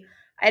 30.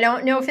 I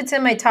don't know if it's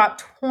in my top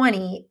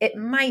 20. It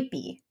might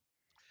be.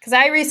 Because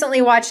I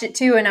recently watched it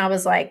too and I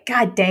was like,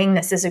 God dang,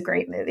 this is a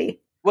great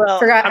movie. well,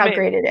 Forgot how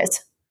great it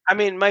is. I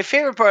mean, my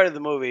favorite part of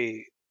the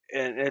movie,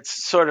 and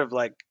it's sort of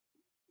like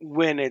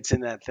when it's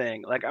in that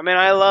thing. Like, I mean,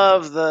 I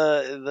love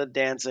the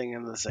dancing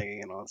and the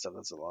singing and all that stuff.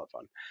 That's a lot of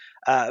fun.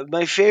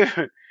 My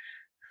favorite,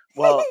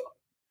 well,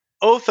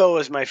 Otho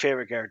is my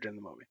favorite character in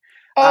the movie.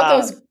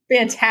 Otho's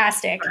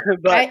fantastic.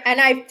 But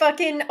I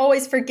fucking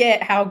always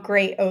forget how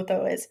great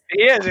Otho is.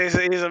 he is.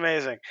 He's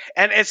amazing.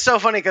 And it's so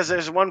funny because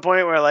there's one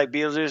point where like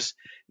Beetlejuice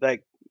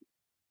like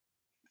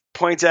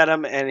points at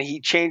him and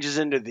he changes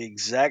into the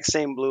exact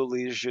same blue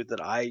leisure suit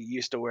that I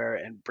used to wear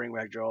and bring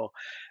back Joel.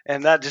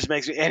 And that just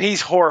makes me, and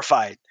he's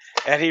horrified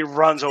and he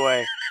runs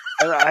away.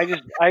 And I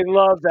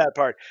love that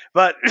part.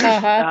 But,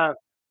 Uh-huh.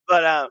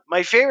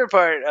 my favorite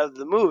part of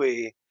the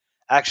movie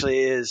actually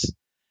is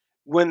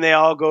when they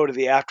all go to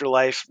the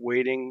afterlife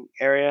waiting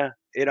area,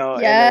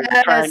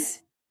 Yes.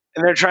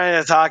 and they're trying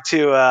to talk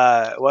to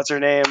what's her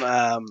name,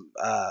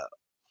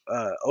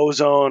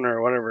 Ozone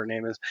or whatever her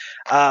name is,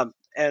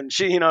 and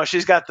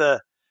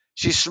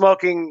she's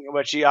smoking,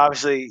 but she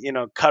obviously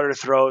cut her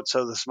throat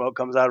so the smoke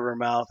comes out of her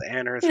mouth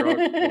and her throat.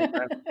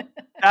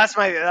 That's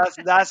my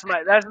favorite. That's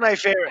my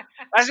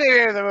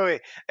favorite of the movie.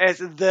 It's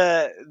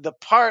the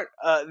part,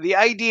 the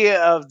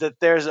idea of that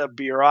there's a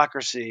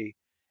bureaucracy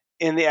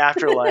in the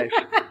afterlife,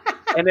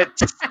 and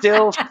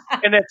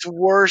it's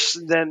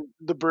worse than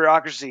the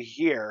bureaucracy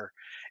here.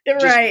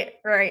 Just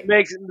right.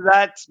 makes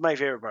that's my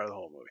favorite part of the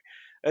whole movie.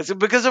 It's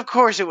because of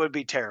course it would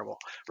be terrible,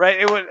 right?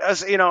 It would,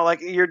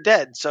 like you're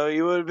dead, so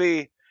you would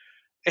be.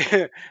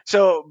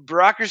 So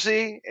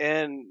bureaucracy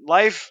in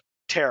life,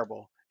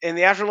 terrible. In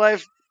the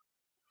afterlife,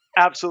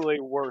 absolutely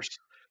worse.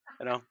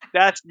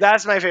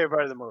 That's my favorite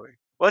part of the movie.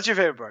 What's your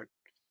favorite part?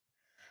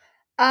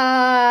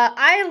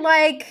 I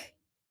like,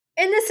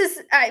 and this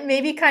is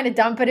maybe kind of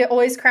dumb, but it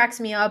always cracks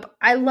me up.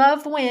 I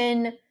love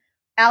when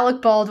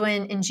Alec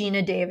Baldwin and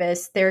Gina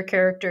Davis, their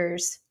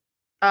characters,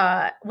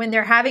 when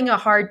they're having a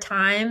hard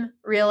time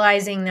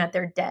realizing that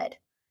they're dead.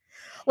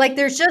 Like,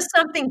 there's just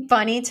something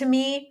funny to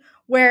me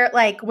where,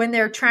 like, when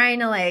they're trying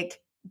to like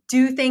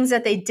do things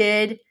that they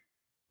did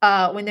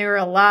when they were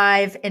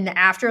alive in the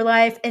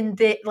afterlife, and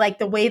like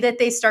the way that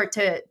they start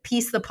to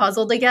piece the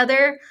puzzle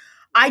together.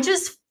 I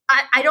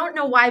don't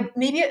know why.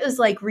 Maybe it was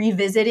like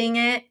revisiting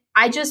it.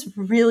 I just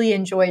really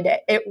enjoyed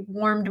it. It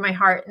warmed my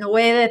heart, and the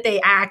way that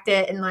they act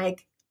it, and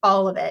like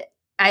all of it.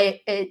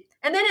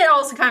 And then it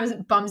also kind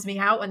of bums me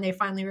out when they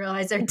finally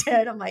realize they're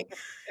dead. I'm like,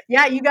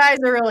 yeah, you guys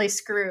are really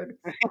screwed.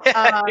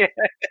 Uh,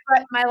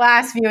 but my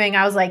last viewing,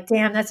 I was like,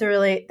 damn, that's a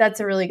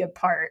really good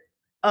part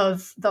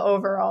of the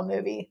overall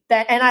movie.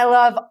 And I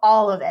love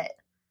all of it.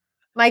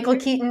 Michael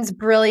Keaton's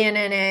brilliant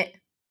in it.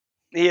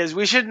 He is.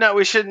 We should not.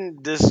 We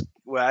shouldn't dis.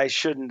 Well, I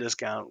shouldn't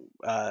discount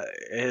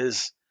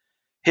his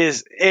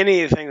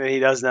anything that he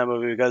does in that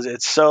movie because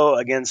it's so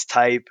against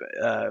type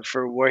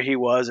for where he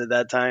was at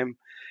that time.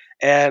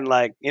 And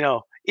like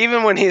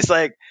even when he's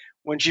like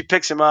when she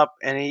picks him up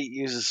and he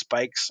uses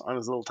spikes on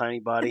his little tiny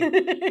body and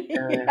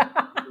Yeah.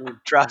 he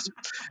drops.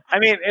 I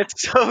mean,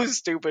 it's so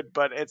stupid,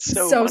 but it's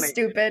so So funny.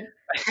 stupid.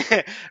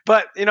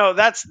 But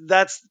that's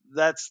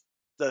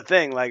the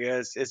thing. Like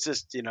it's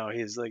just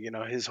he's like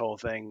his whole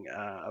thing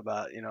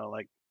about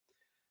like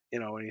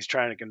when he's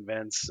trying to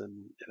convince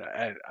and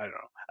I don't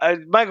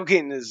know. Michael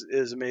Keaton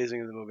is amazing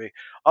in the movie.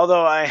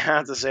 Although I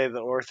have to say the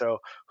Ortho,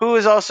 who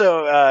is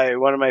also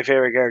one of my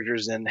favorite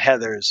characters in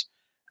Heathers,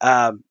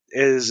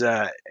 is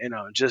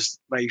just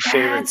my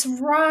favorite. That's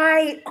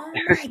right. Oh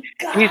my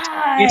He's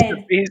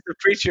god. he's the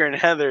preacher in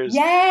Heathers,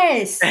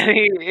 Yes. and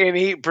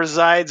he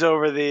presides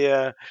over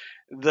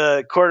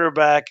the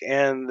quarterback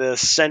and the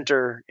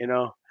center,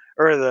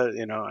 or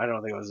the I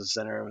don't think it was the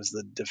center, it was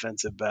the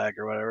defensive back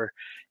or whatever.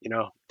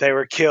 They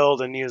were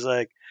killed, and he was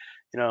like,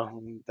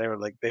 they were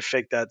like they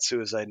faked that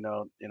suicide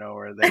note,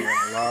 where they were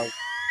in love,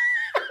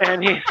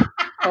 and he,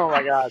 oh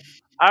my god,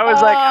 I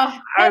was like, Oh,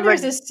 I was like,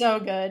 Heathers is so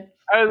good.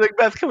 I was like,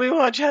 Beth, can we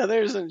watch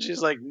Heathers? And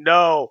she's like,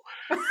 no.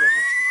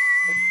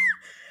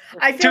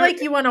 I feel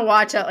like you want to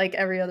watch it like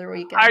every other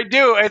weekend. I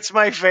do. It's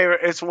my favorite.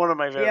 It's one of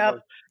my favorite Yep.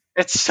 ones.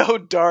 It's so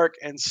dark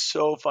and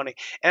so funny.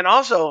 And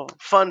also,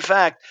 fun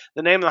fact: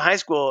 the name of the high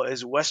school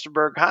is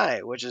Westerberg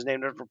High, which is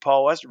named after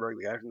Paul Westerberg,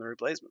 the guy from The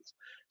Replacements.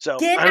 So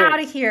Get out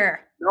of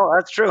here. no,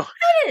 that's true.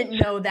 I didn't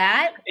know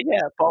that. Yeah,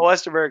 Paul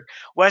Westerberg.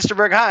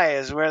 Westerberg High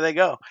is where they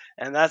go,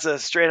 and that's a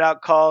straight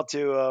out call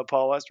to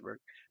Paul Westerberg.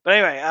 But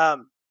anyway,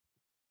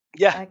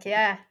 yeah. Heck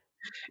yeah.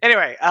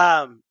 Anyway,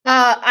 I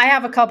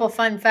have a couple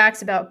fun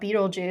facts about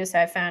Beetlejuice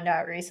I found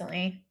out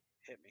recently.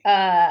 hit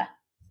me.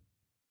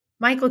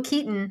 Michael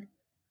Keaton,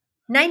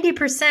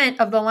 90%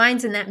 of the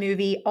lines in that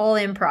movie, all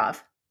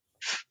improv.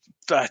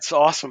 That's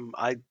awesome.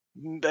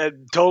 That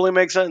totally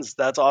makes sense.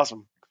 That's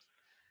awesome.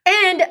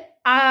 And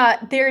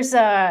there's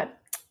a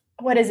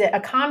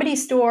Comedy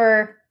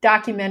Store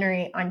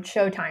documentary on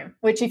Showtime,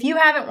 which if you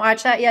haven't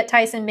watched that yet,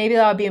 Tyson, maybe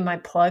that'll be my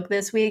plug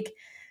this week.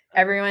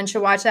 Everyone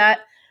should watch that.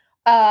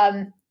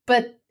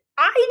 But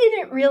I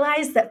didn't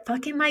realize that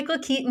fucking Michael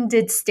Keaton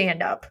did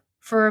stand up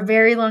for a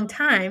very long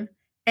time,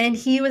 and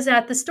he was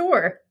at the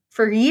store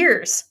for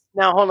years.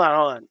 Now hold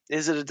on.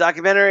 Is it a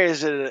documentary?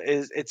 Is it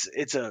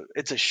it's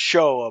a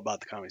show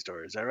about the Comedy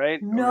Store? Is that right?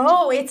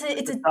 No, it's a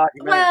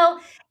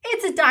documentary.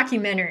 It's a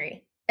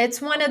documentary.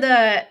 It's one of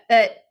the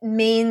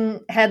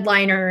main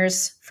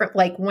headliners for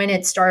like when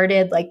it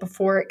started, like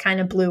before it kind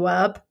of blew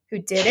up. Who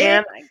did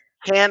it?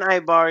 Can I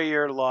borrow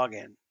your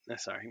login?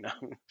 Sorry, no.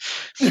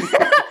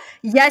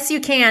 Yes, you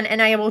can,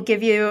 and I will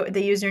give you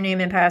the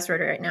username and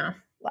password right now.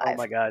 Live. Oh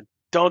my god!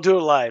 Don't do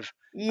it live.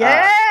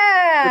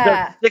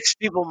 Yeah. 6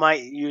 people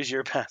might use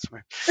your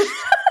password.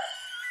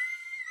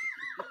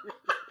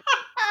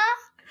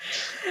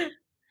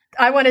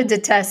 I wanted to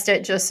test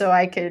it just so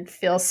I could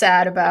feel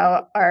sad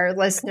about our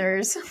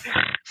listeners,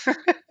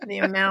 the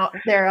amount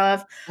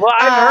thereof. Well,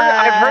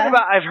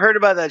 I've heard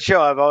about that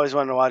show. I've always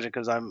wanted to watch it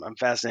because I'm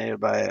fascinated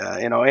by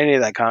any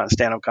of that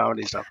stand-up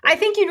comedy stuff. I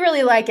think you'd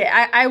really like it.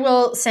 I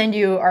will send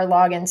you our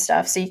login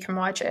stuff so you can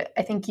watch it.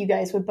 I think you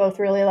guys would both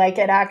really like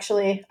it.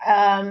 Actually,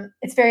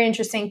 it's very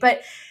interesting,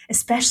 but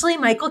especially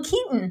Michael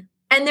Keaton,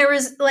 and there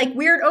was like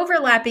weird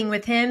overlapping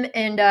with him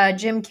and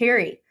Jim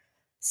Carrey.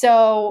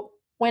 So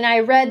when I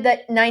read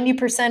that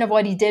 90% of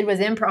what he did was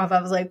improv,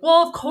 I was like,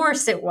 well, of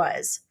course it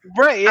was.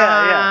 Right,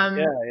 yeah.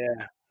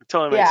 It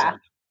totally makes sense.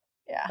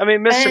 Yeah. I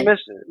mean,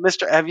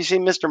 Mr. Have you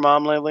seen Mr.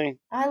 Mom lately?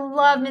 I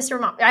love Mr.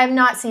 Mom. I have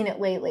not seen it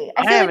lately.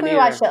 I feel like we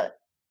watched it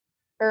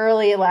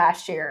early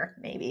last year,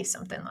 maybe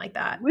something like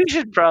that. We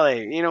should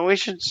probably,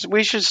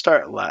 we should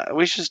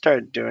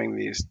start doing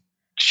these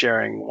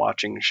sharing,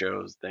 watching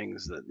shows,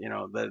 things that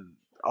that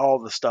all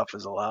the stuff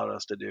has allowed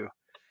us to do.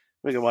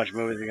 We can watch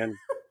movies again.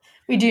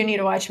 We do need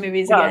to watch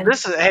movies Well, again.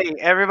 this is hey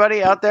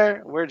everybody out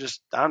there. I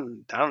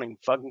don't even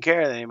fucking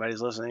care that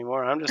anybody's listening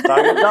anymore. I'm just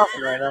talking to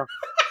Dawson right now.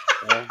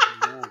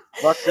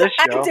 Fuck this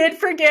I show. did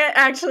forget,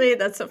 actually,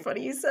 that's so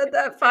funny. You said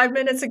that 5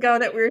 minutes ago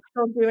that we were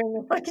still doing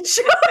the fucking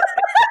show.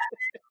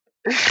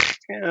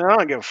 I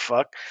don't give a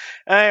fuck.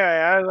 Anyway,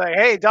 I was like,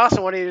 "Hey,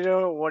 Dawson, what are you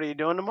doing? What are you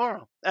doing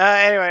tomorrow?"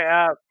 Anyway,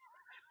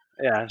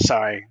 yeah,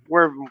 sorry,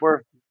 we're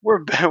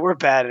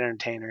bad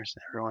entertainers,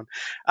 everyone.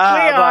 We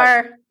But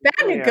are bad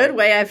in we a good are.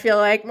 way. I feel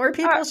like more Uh,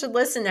 people should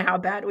listen to how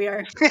bad we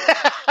are.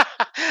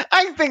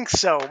 I think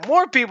so.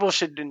 More people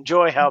should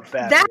enjoy how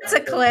bad. That's we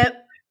a are. clip.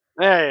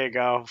 There you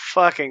go.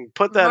 Fucking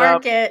put that up.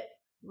 Mark it.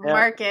 Yeah.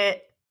 Mark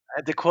it.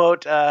 To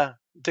quote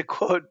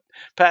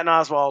Patton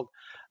Oswalt,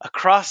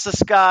 "Across the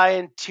sky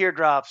in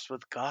teardrops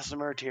with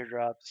gossamer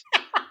teardrops."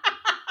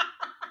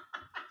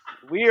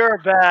 We are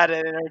bad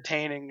at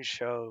entertaining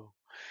show.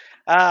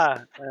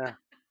 Ah,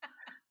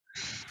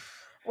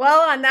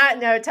 Well, on that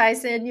note,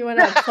 Tyson, you want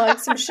to plug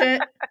some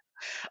shit?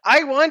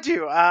 I want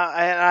to.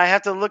 I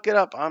have to look it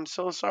up. I'm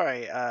so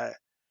sorry.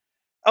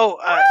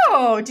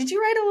 Oh, did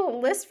you write a little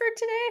list for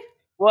today?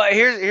 Well,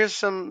 here's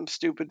some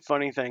stupid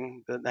funny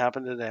thing that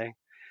happened today.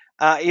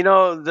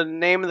 The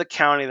name of the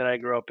county that I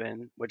grew up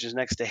in, which is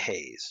next to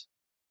Hayes,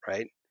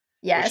 right?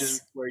 Which is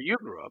Yes. where you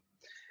grew up.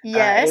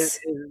 Yes.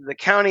 The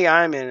county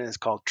I'm in is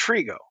called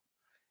Trigo,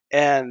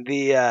 and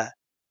the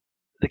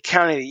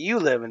county that you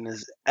live in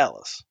is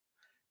Ellis.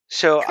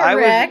 So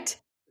Correct.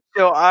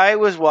 I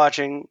was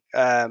watching.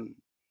 I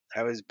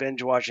was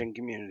binge watching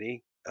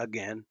Community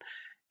again,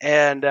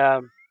 and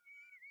they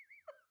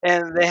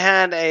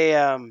had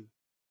a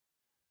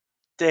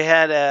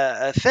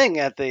thing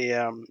at the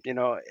at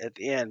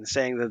the end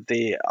saying that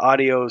the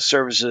audio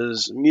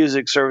services,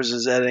 music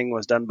services editing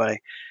was done by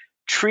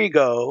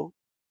Trigode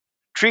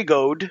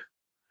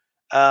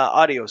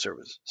Audio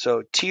Service.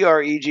 So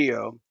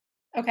TREGO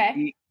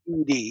Okay.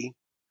 ED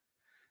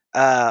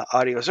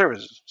Audio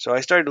Services. So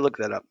I started to look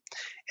that up,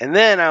 and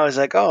then I was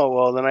like, oh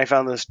well. Then I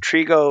found this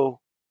Trigo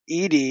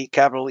ED,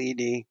 capital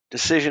ED,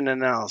 Decision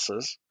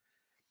Analysis,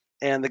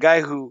 and the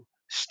guy who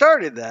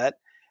started that,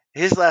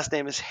 his last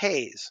name is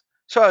Hayes.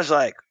 So I was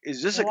like,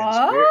 is this a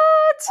conspiracy?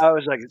 What? I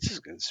was like, this is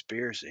a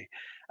conspiracy.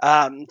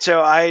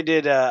 So I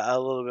did a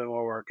little bit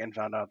more work and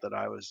found out that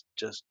I was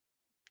just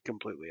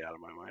completely out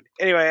of my mind.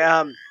 Anyway,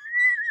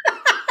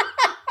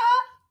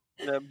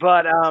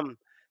 but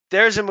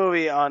there's a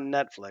movie on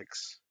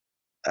Netflix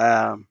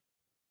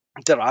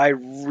that I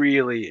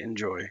really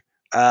enjoy.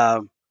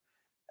 And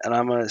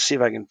I'm going to see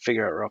if I can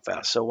figure it real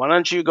fast. So why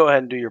don't you go ahead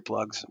and do your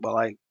plugs while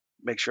I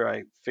make sure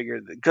I figure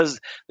it, because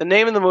the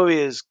name of the movie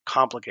is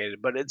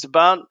complicated, but it's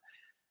about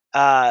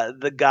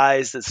the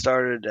guys that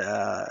started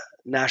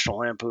National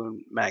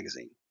Lampoon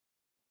magazine.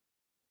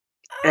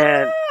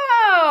 And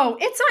Oh,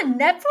 it's on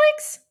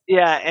Netflix?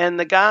 yeah, and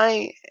the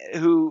guy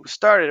who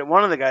started it,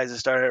 one of the guys that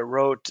started it,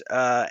 wrote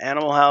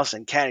Animal House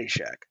and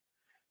Caddyshack.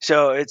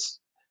 So it's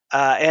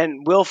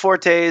and Will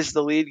Forte is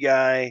the lead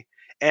guy,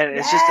 and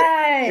it's just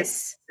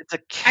Yes. it's a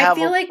I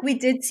feel like we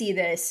did see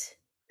this.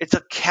 it's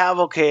a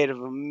cavalcade of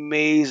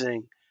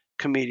amazing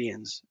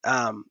comedians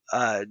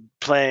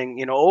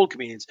playing old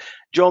comedians.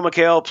 Joel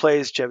McHale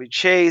plays Chevy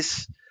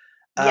Chase.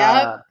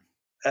 Yep.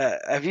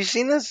 Have you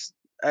seen this?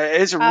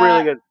 It's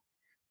really good.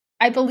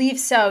 I believe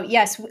so.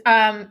 Yes.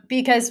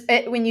 Because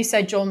when you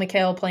said Joel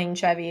McHale playing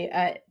Chevy,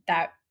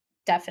 that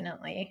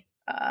definitely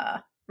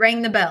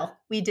rang the bell.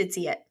 We did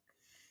see it,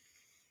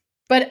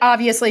 but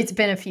obviously it's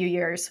been a few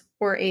years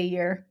or a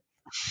year.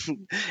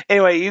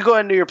 Anyway, you go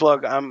ahead and do your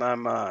plug.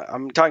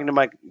 I'm talking to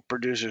my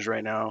producers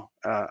right now,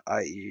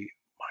 i.e.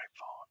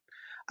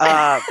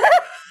 my phone.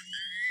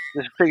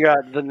 Just figure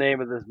out the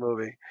name of this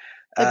movie.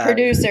 The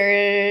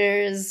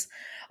producers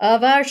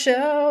of our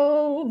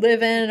show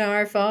live in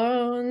our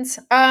phones.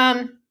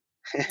 All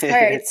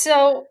right.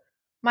 So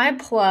my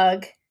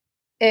plug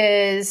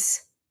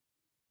is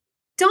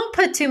don't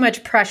put too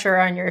much pressure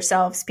on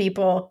yourselves,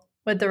 people,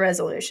 with the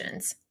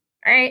resolutions.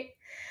 All right.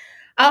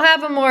 I'll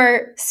have a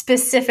more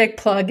specific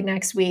plug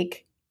next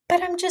week,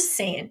 but I'm just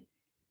saying,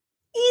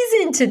 ease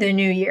into the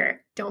new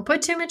year. Don't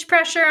put too much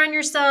pressure on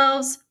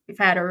yourselves. We've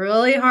had a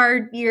really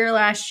hard year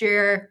last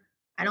year.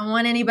 I don't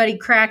want anybody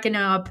cracking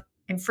up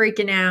and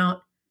freaking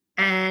out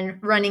and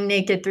running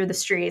naked through the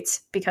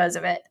streets because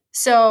of it.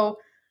 So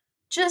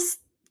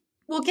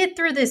we'll get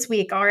through this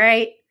week, all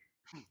right?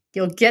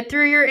 You'll get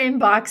through your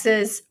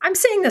inboxes. I'm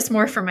saying this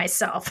more for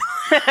myself.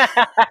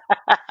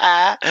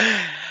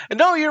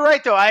 No, you're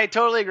right though. I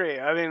totally agree.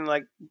 I mean,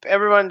 like,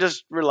 everyone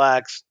just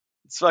relax.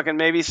 It's fucking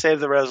maybe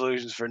save the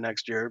resolutions for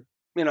next year.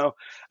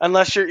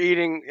 Unless you're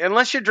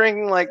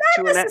drinking like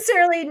Not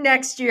necessarily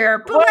next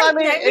year, but Well, I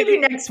mean, maybe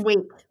next week.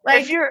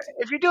 Like,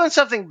 if you're doing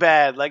something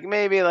bad, like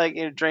maybe like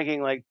you're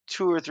drinking like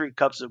 2 or 3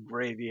 cups of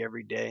gravy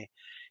every day,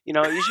 you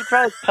should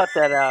probably cut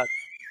that out.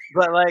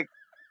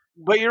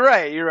 But you're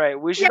right.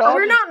 We should all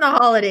we're not in the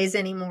holidays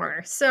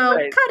anymore, so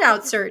Right. cut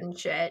out certain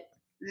shit.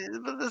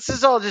 This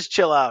is all just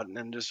chill out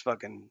and just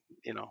fucking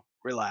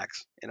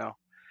relax.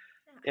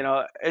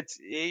 It's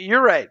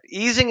you're right.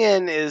 Easing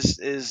in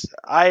is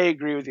I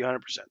agree with you 100%.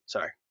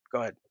 Sorry,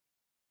 go ahead.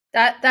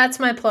 That's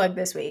my plug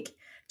this week.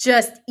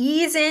 Just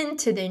ease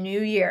into the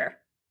new year.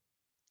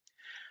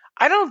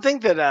 I don't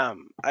think that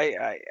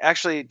I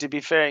actually, to be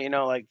fair,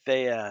 like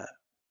they a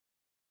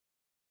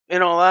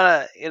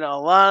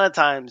lot of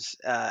times,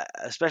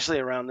 especially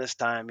around this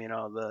time,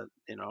 a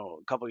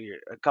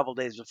couple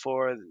days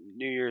before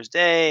New Year's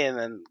Day, and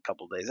then a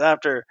couple days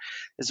after,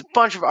 there's a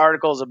bunch of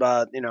articles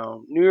about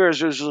New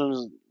Year's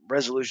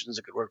resolutions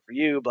that could work for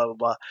you, blah blah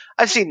blah.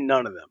 I've seen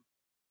none of them,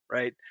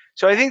 right?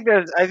 So I think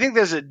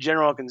there's a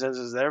general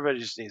consensus that everybody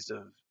just needs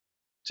to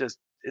just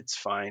it's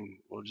fine.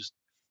 We'll just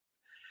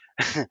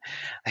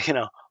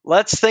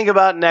let's think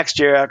about next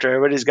year after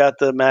everybody's got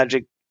the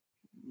magic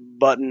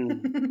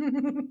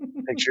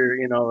button picture,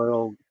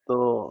 the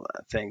little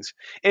things.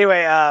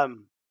 Anyway,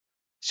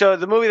 so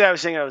the movie that I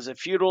was thinking of was A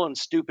Futile and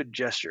Stupid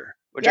Gesture,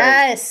 which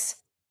yes.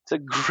 it's a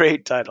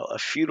great title, A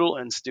Futile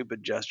and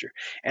Stupid Gesture,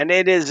 and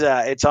it's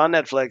on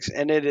Netflix,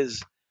 and it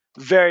is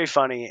very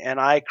funny, and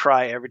I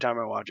cry every time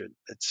I watch it.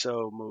 It's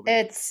so moving.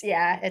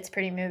 It's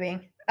pretty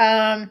moving.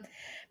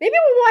 Maybe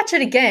we'll watch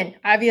it again.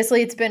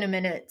 Obviously, it's been a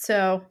minute,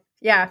 so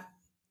yeah.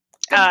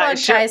 Good plug,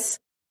 guys.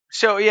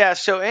 So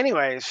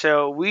anyway,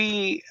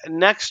 we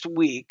next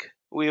week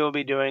we will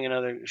be doing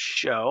another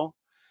show.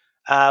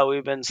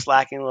 We've been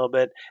slacking a little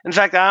bit. In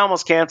fact, I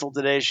almost canceled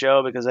today's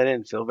show because I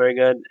didn't feel very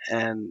good.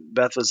 And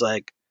Beth was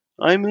like,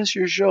 "I miss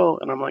your show,"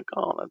 and I'm like,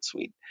 "Oh, that's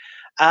sweet."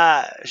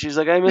 She's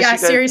like, "I miss you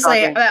guys."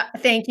 Seriously.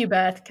 Thank you,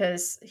 Beth,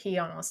 because he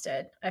almost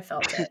did. I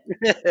felt it.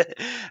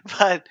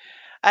 But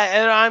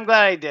I'm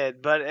glad I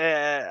did. But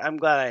I'm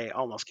glad I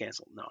almost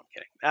canceled. No, I'm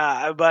kidding.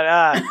 But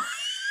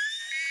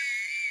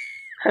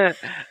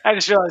I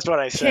just realized what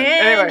I said.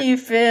 Can you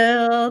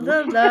feel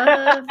the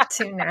love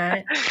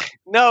tonight?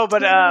 No,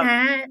 but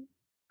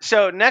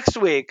so next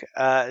week,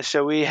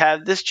 we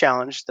have this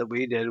challenge that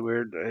we did.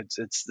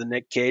 It's the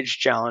Nick Cage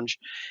challenge,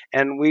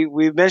 and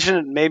we've mentioned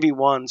it maybe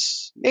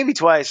once, maybe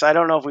twice. I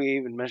don't know if we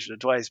even mentioned it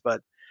twice,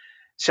 but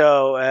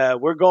so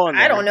we're going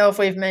there. I don't know if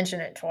we've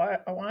mentioned it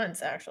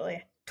once,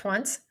 actually.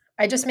 Twice?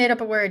 I just made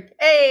up a word.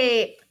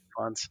 Hey.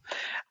 Once.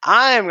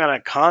 I am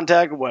gonna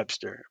contact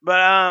Webster,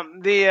 but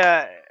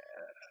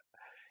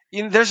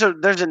there's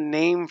a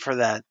name for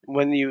that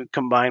when you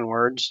combine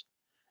words.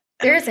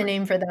 There is a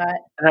name for that.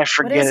 And I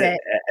forget it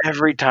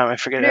every time. I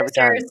forget it every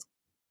time.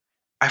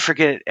 I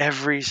forget it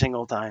every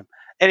single time.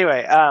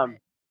 Anyway,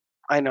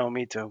 I know,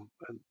 me too.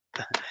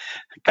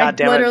 God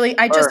damn it. Literally,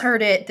 I just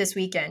heard it this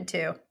weekend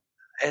too.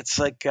 It's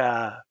like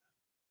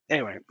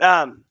anyway.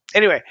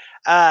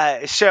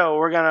 So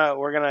we're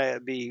gonna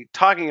be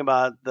talking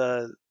about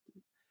the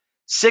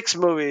 6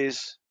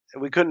 movies.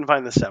 We couldn't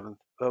find the 7th.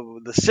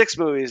 The 6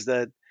 movies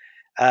that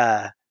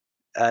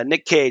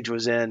Nick Cage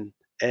was in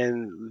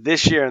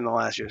this year and the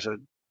last year. So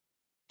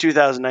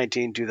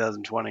 2019,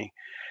 2020.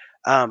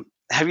 Have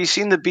you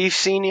seen the beef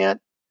scene yet?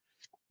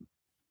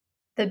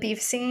 The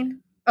beef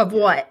scene of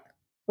what?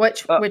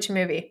 Which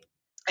movie?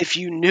 If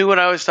you knew what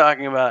I was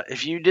talking about,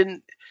 if you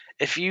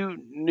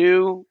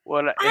knew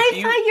what I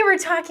thought you were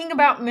talking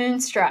about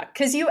Moonstruck,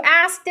 because you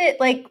asked it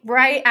like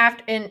right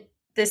after, and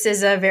this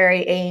is a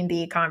very A and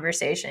B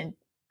conversation,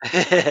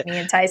 me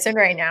and Tyson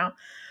right now.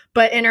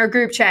 But in our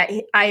group chat,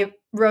 I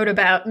wrote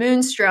about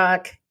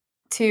Moonstruck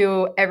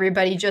to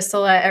everybody just to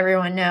let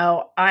everyone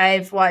know.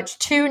 I've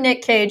watched 2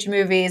 Nick Cage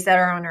movies that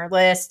are on our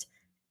list.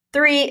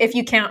 3 if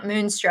you count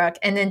Moonstruck.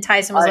 And then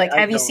Tyson was like,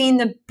 have you seen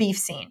the beef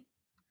scene?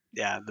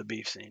 Yeah, the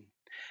beef scene.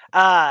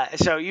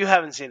 So you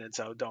haven't seen it,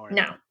 so don't worry.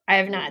 No, I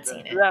have not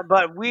seen it.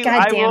 But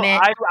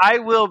I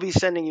will be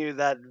sending you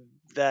that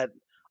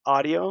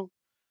audio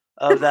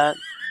of that.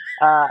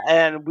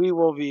 And you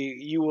will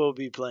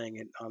be playing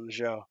it on the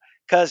show.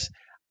 Because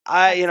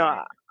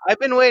I've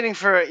been waiting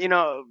for,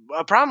 a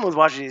problem with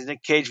watching these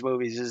Nick Cage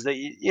movies is that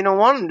you don't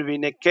want him to be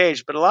Nick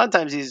Cage, but a lot of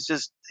times he's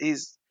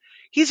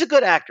a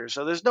good actor,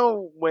 so there's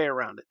no way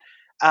around it.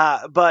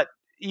 But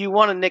you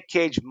want a Nick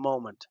Cage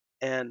moment,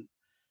 and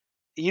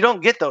you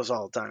don't get those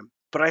all the time.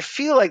 But I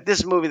feel like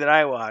this movie that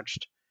I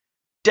watched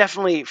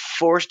definitely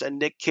forced a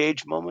Nick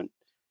Cage moment,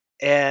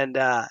 and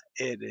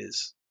it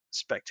is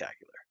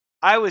spectacular.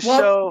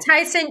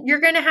 Tyson,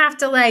 you're gonna have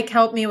to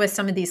help me with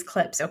some of these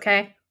clips,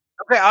 okay?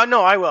 Okay,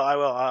 no, I will.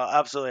 I'll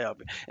absolutely help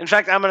you. In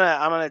fact, I'm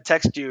gonna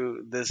text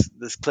you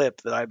this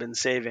clip that I've been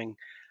saving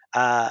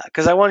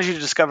because I wanted you to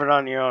discover it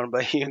on your own,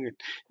 but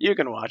you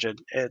can watch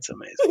it. It's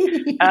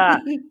amazing.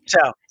 Anyway.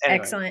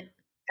 Excellent.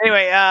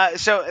 Anyway,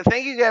 so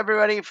thank you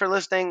everybody for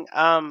listening.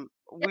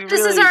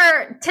 This is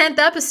our 10th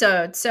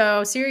episode,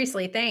 so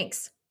seriously,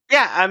 thanks.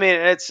 Yeah, I mean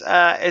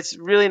it's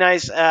really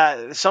nice.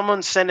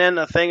 Someone sent in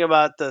a thing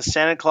about the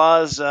Santa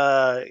Claus,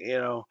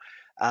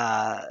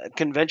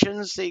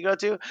 conventions that you go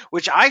to,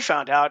 which I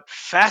found out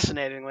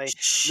fascinatingly.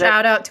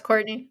 Shout out to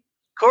Courtney.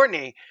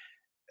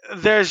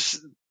 There's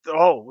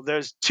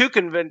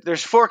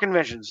 4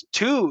 conventions.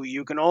 2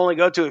 you can only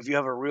go to if you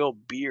have a real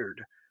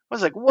beard. I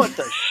was like, what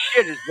the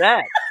shit is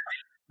that?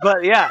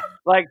 But yeah,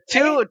 like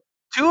two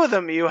of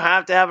them, you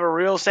have to have a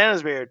real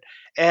Santa's beard,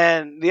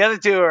 and the other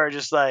two are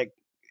just like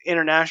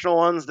international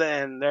ones.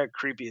 Then they're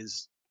creepy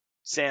as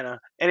Santa.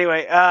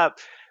 Anyway,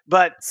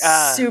 but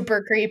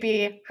Super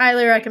creepy.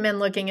 Highly recommend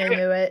looking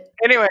into it.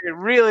 anyway,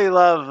 really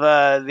love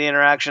the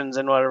interactions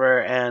and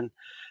whatever, and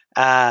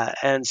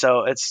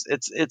so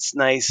it's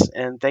nice,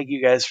 and thank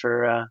you guys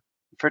for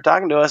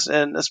talking to us,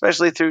 and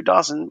especially through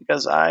Dawson,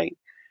 because I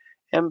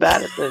am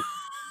bad at this.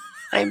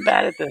 I'm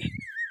bad at this.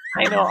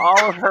 I know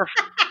all of her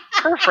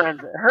friends.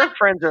 Her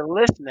friends are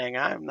listening.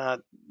 I'm not.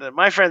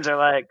 My friends are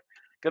like,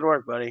 "Good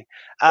work, buddy."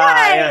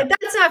 Why? Yeah.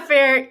 That's not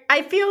fair.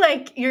 I feel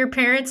like your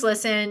parents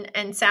listen,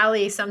 and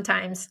Sally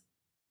sometimes.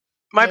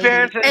 My maybe.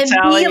 parents and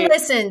Sally Sally.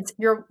 listens.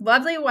 Your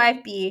lovely wife,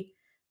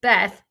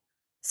 Beth.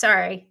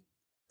 Sorry,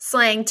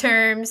 slang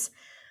terms.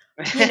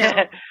 You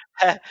know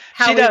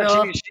how she we does.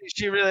 roll.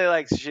 She really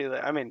likes.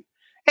 I mean,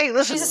 hey,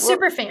 listen. She's a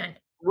super fan.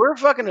 We're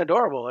fucking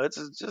adorable. It's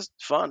just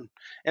fun,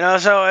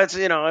 So it's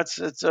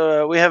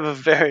we have a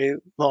very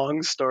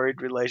long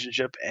storied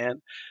relationship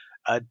and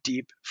a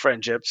deep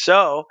friendship.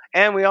 So,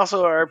 and we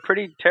also are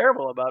pretty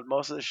terrible about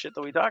most of the shit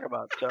that we talk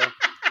about. So,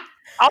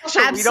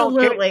 also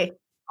absolutely.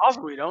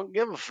 we don't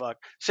give a fuck.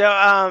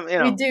 So,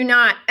 we do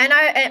not. And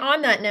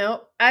on that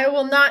note, I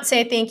will not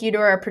say thank you to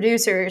our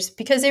producers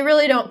because they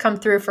really don't come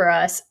through for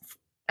us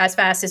as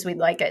fast as we'd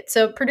like it.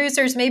 So,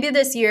 producers, maybe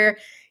this year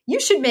you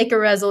should make a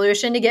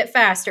resolution to get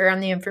faster on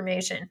the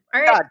information.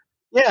 All right. God,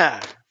 yeah.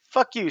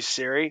 Fuck you,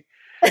 Siri.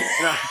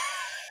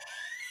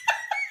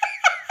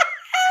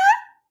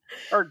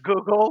 Or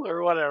Google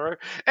or whatever.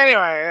 Anyway,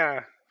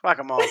 yeah. Fuck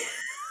them all.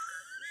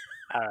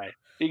 All right.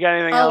 You got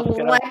anything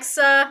else?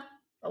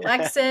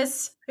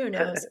 Alexis, who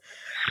knows?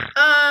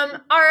 All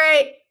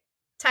right.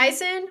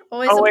 Tyson,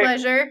 always a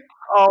pleasure.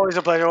 Always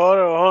a pleasure. Hold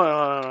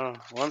on.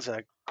 1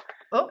 sec.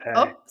 Oh,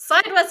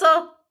 slide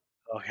whistle.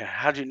 Okay,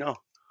 how'd you know?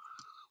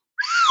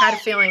 Had a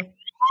feeling.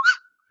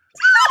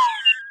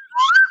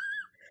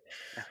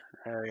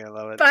 I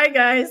love it. Bye,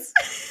 guys.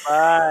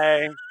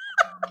 Bye.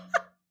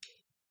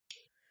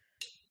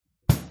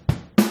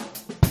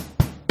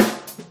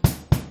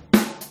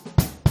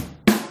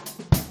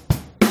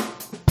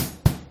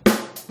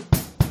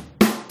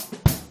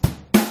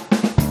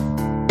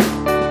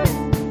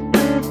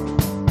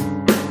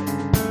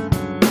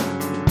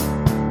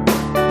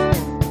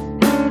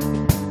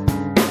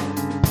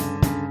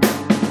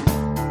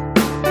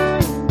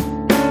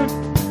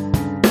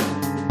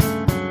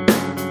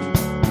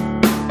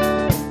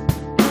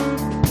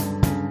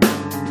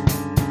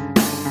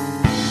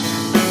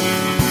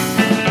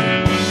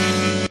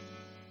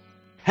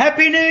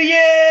 Happy New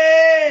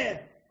Year!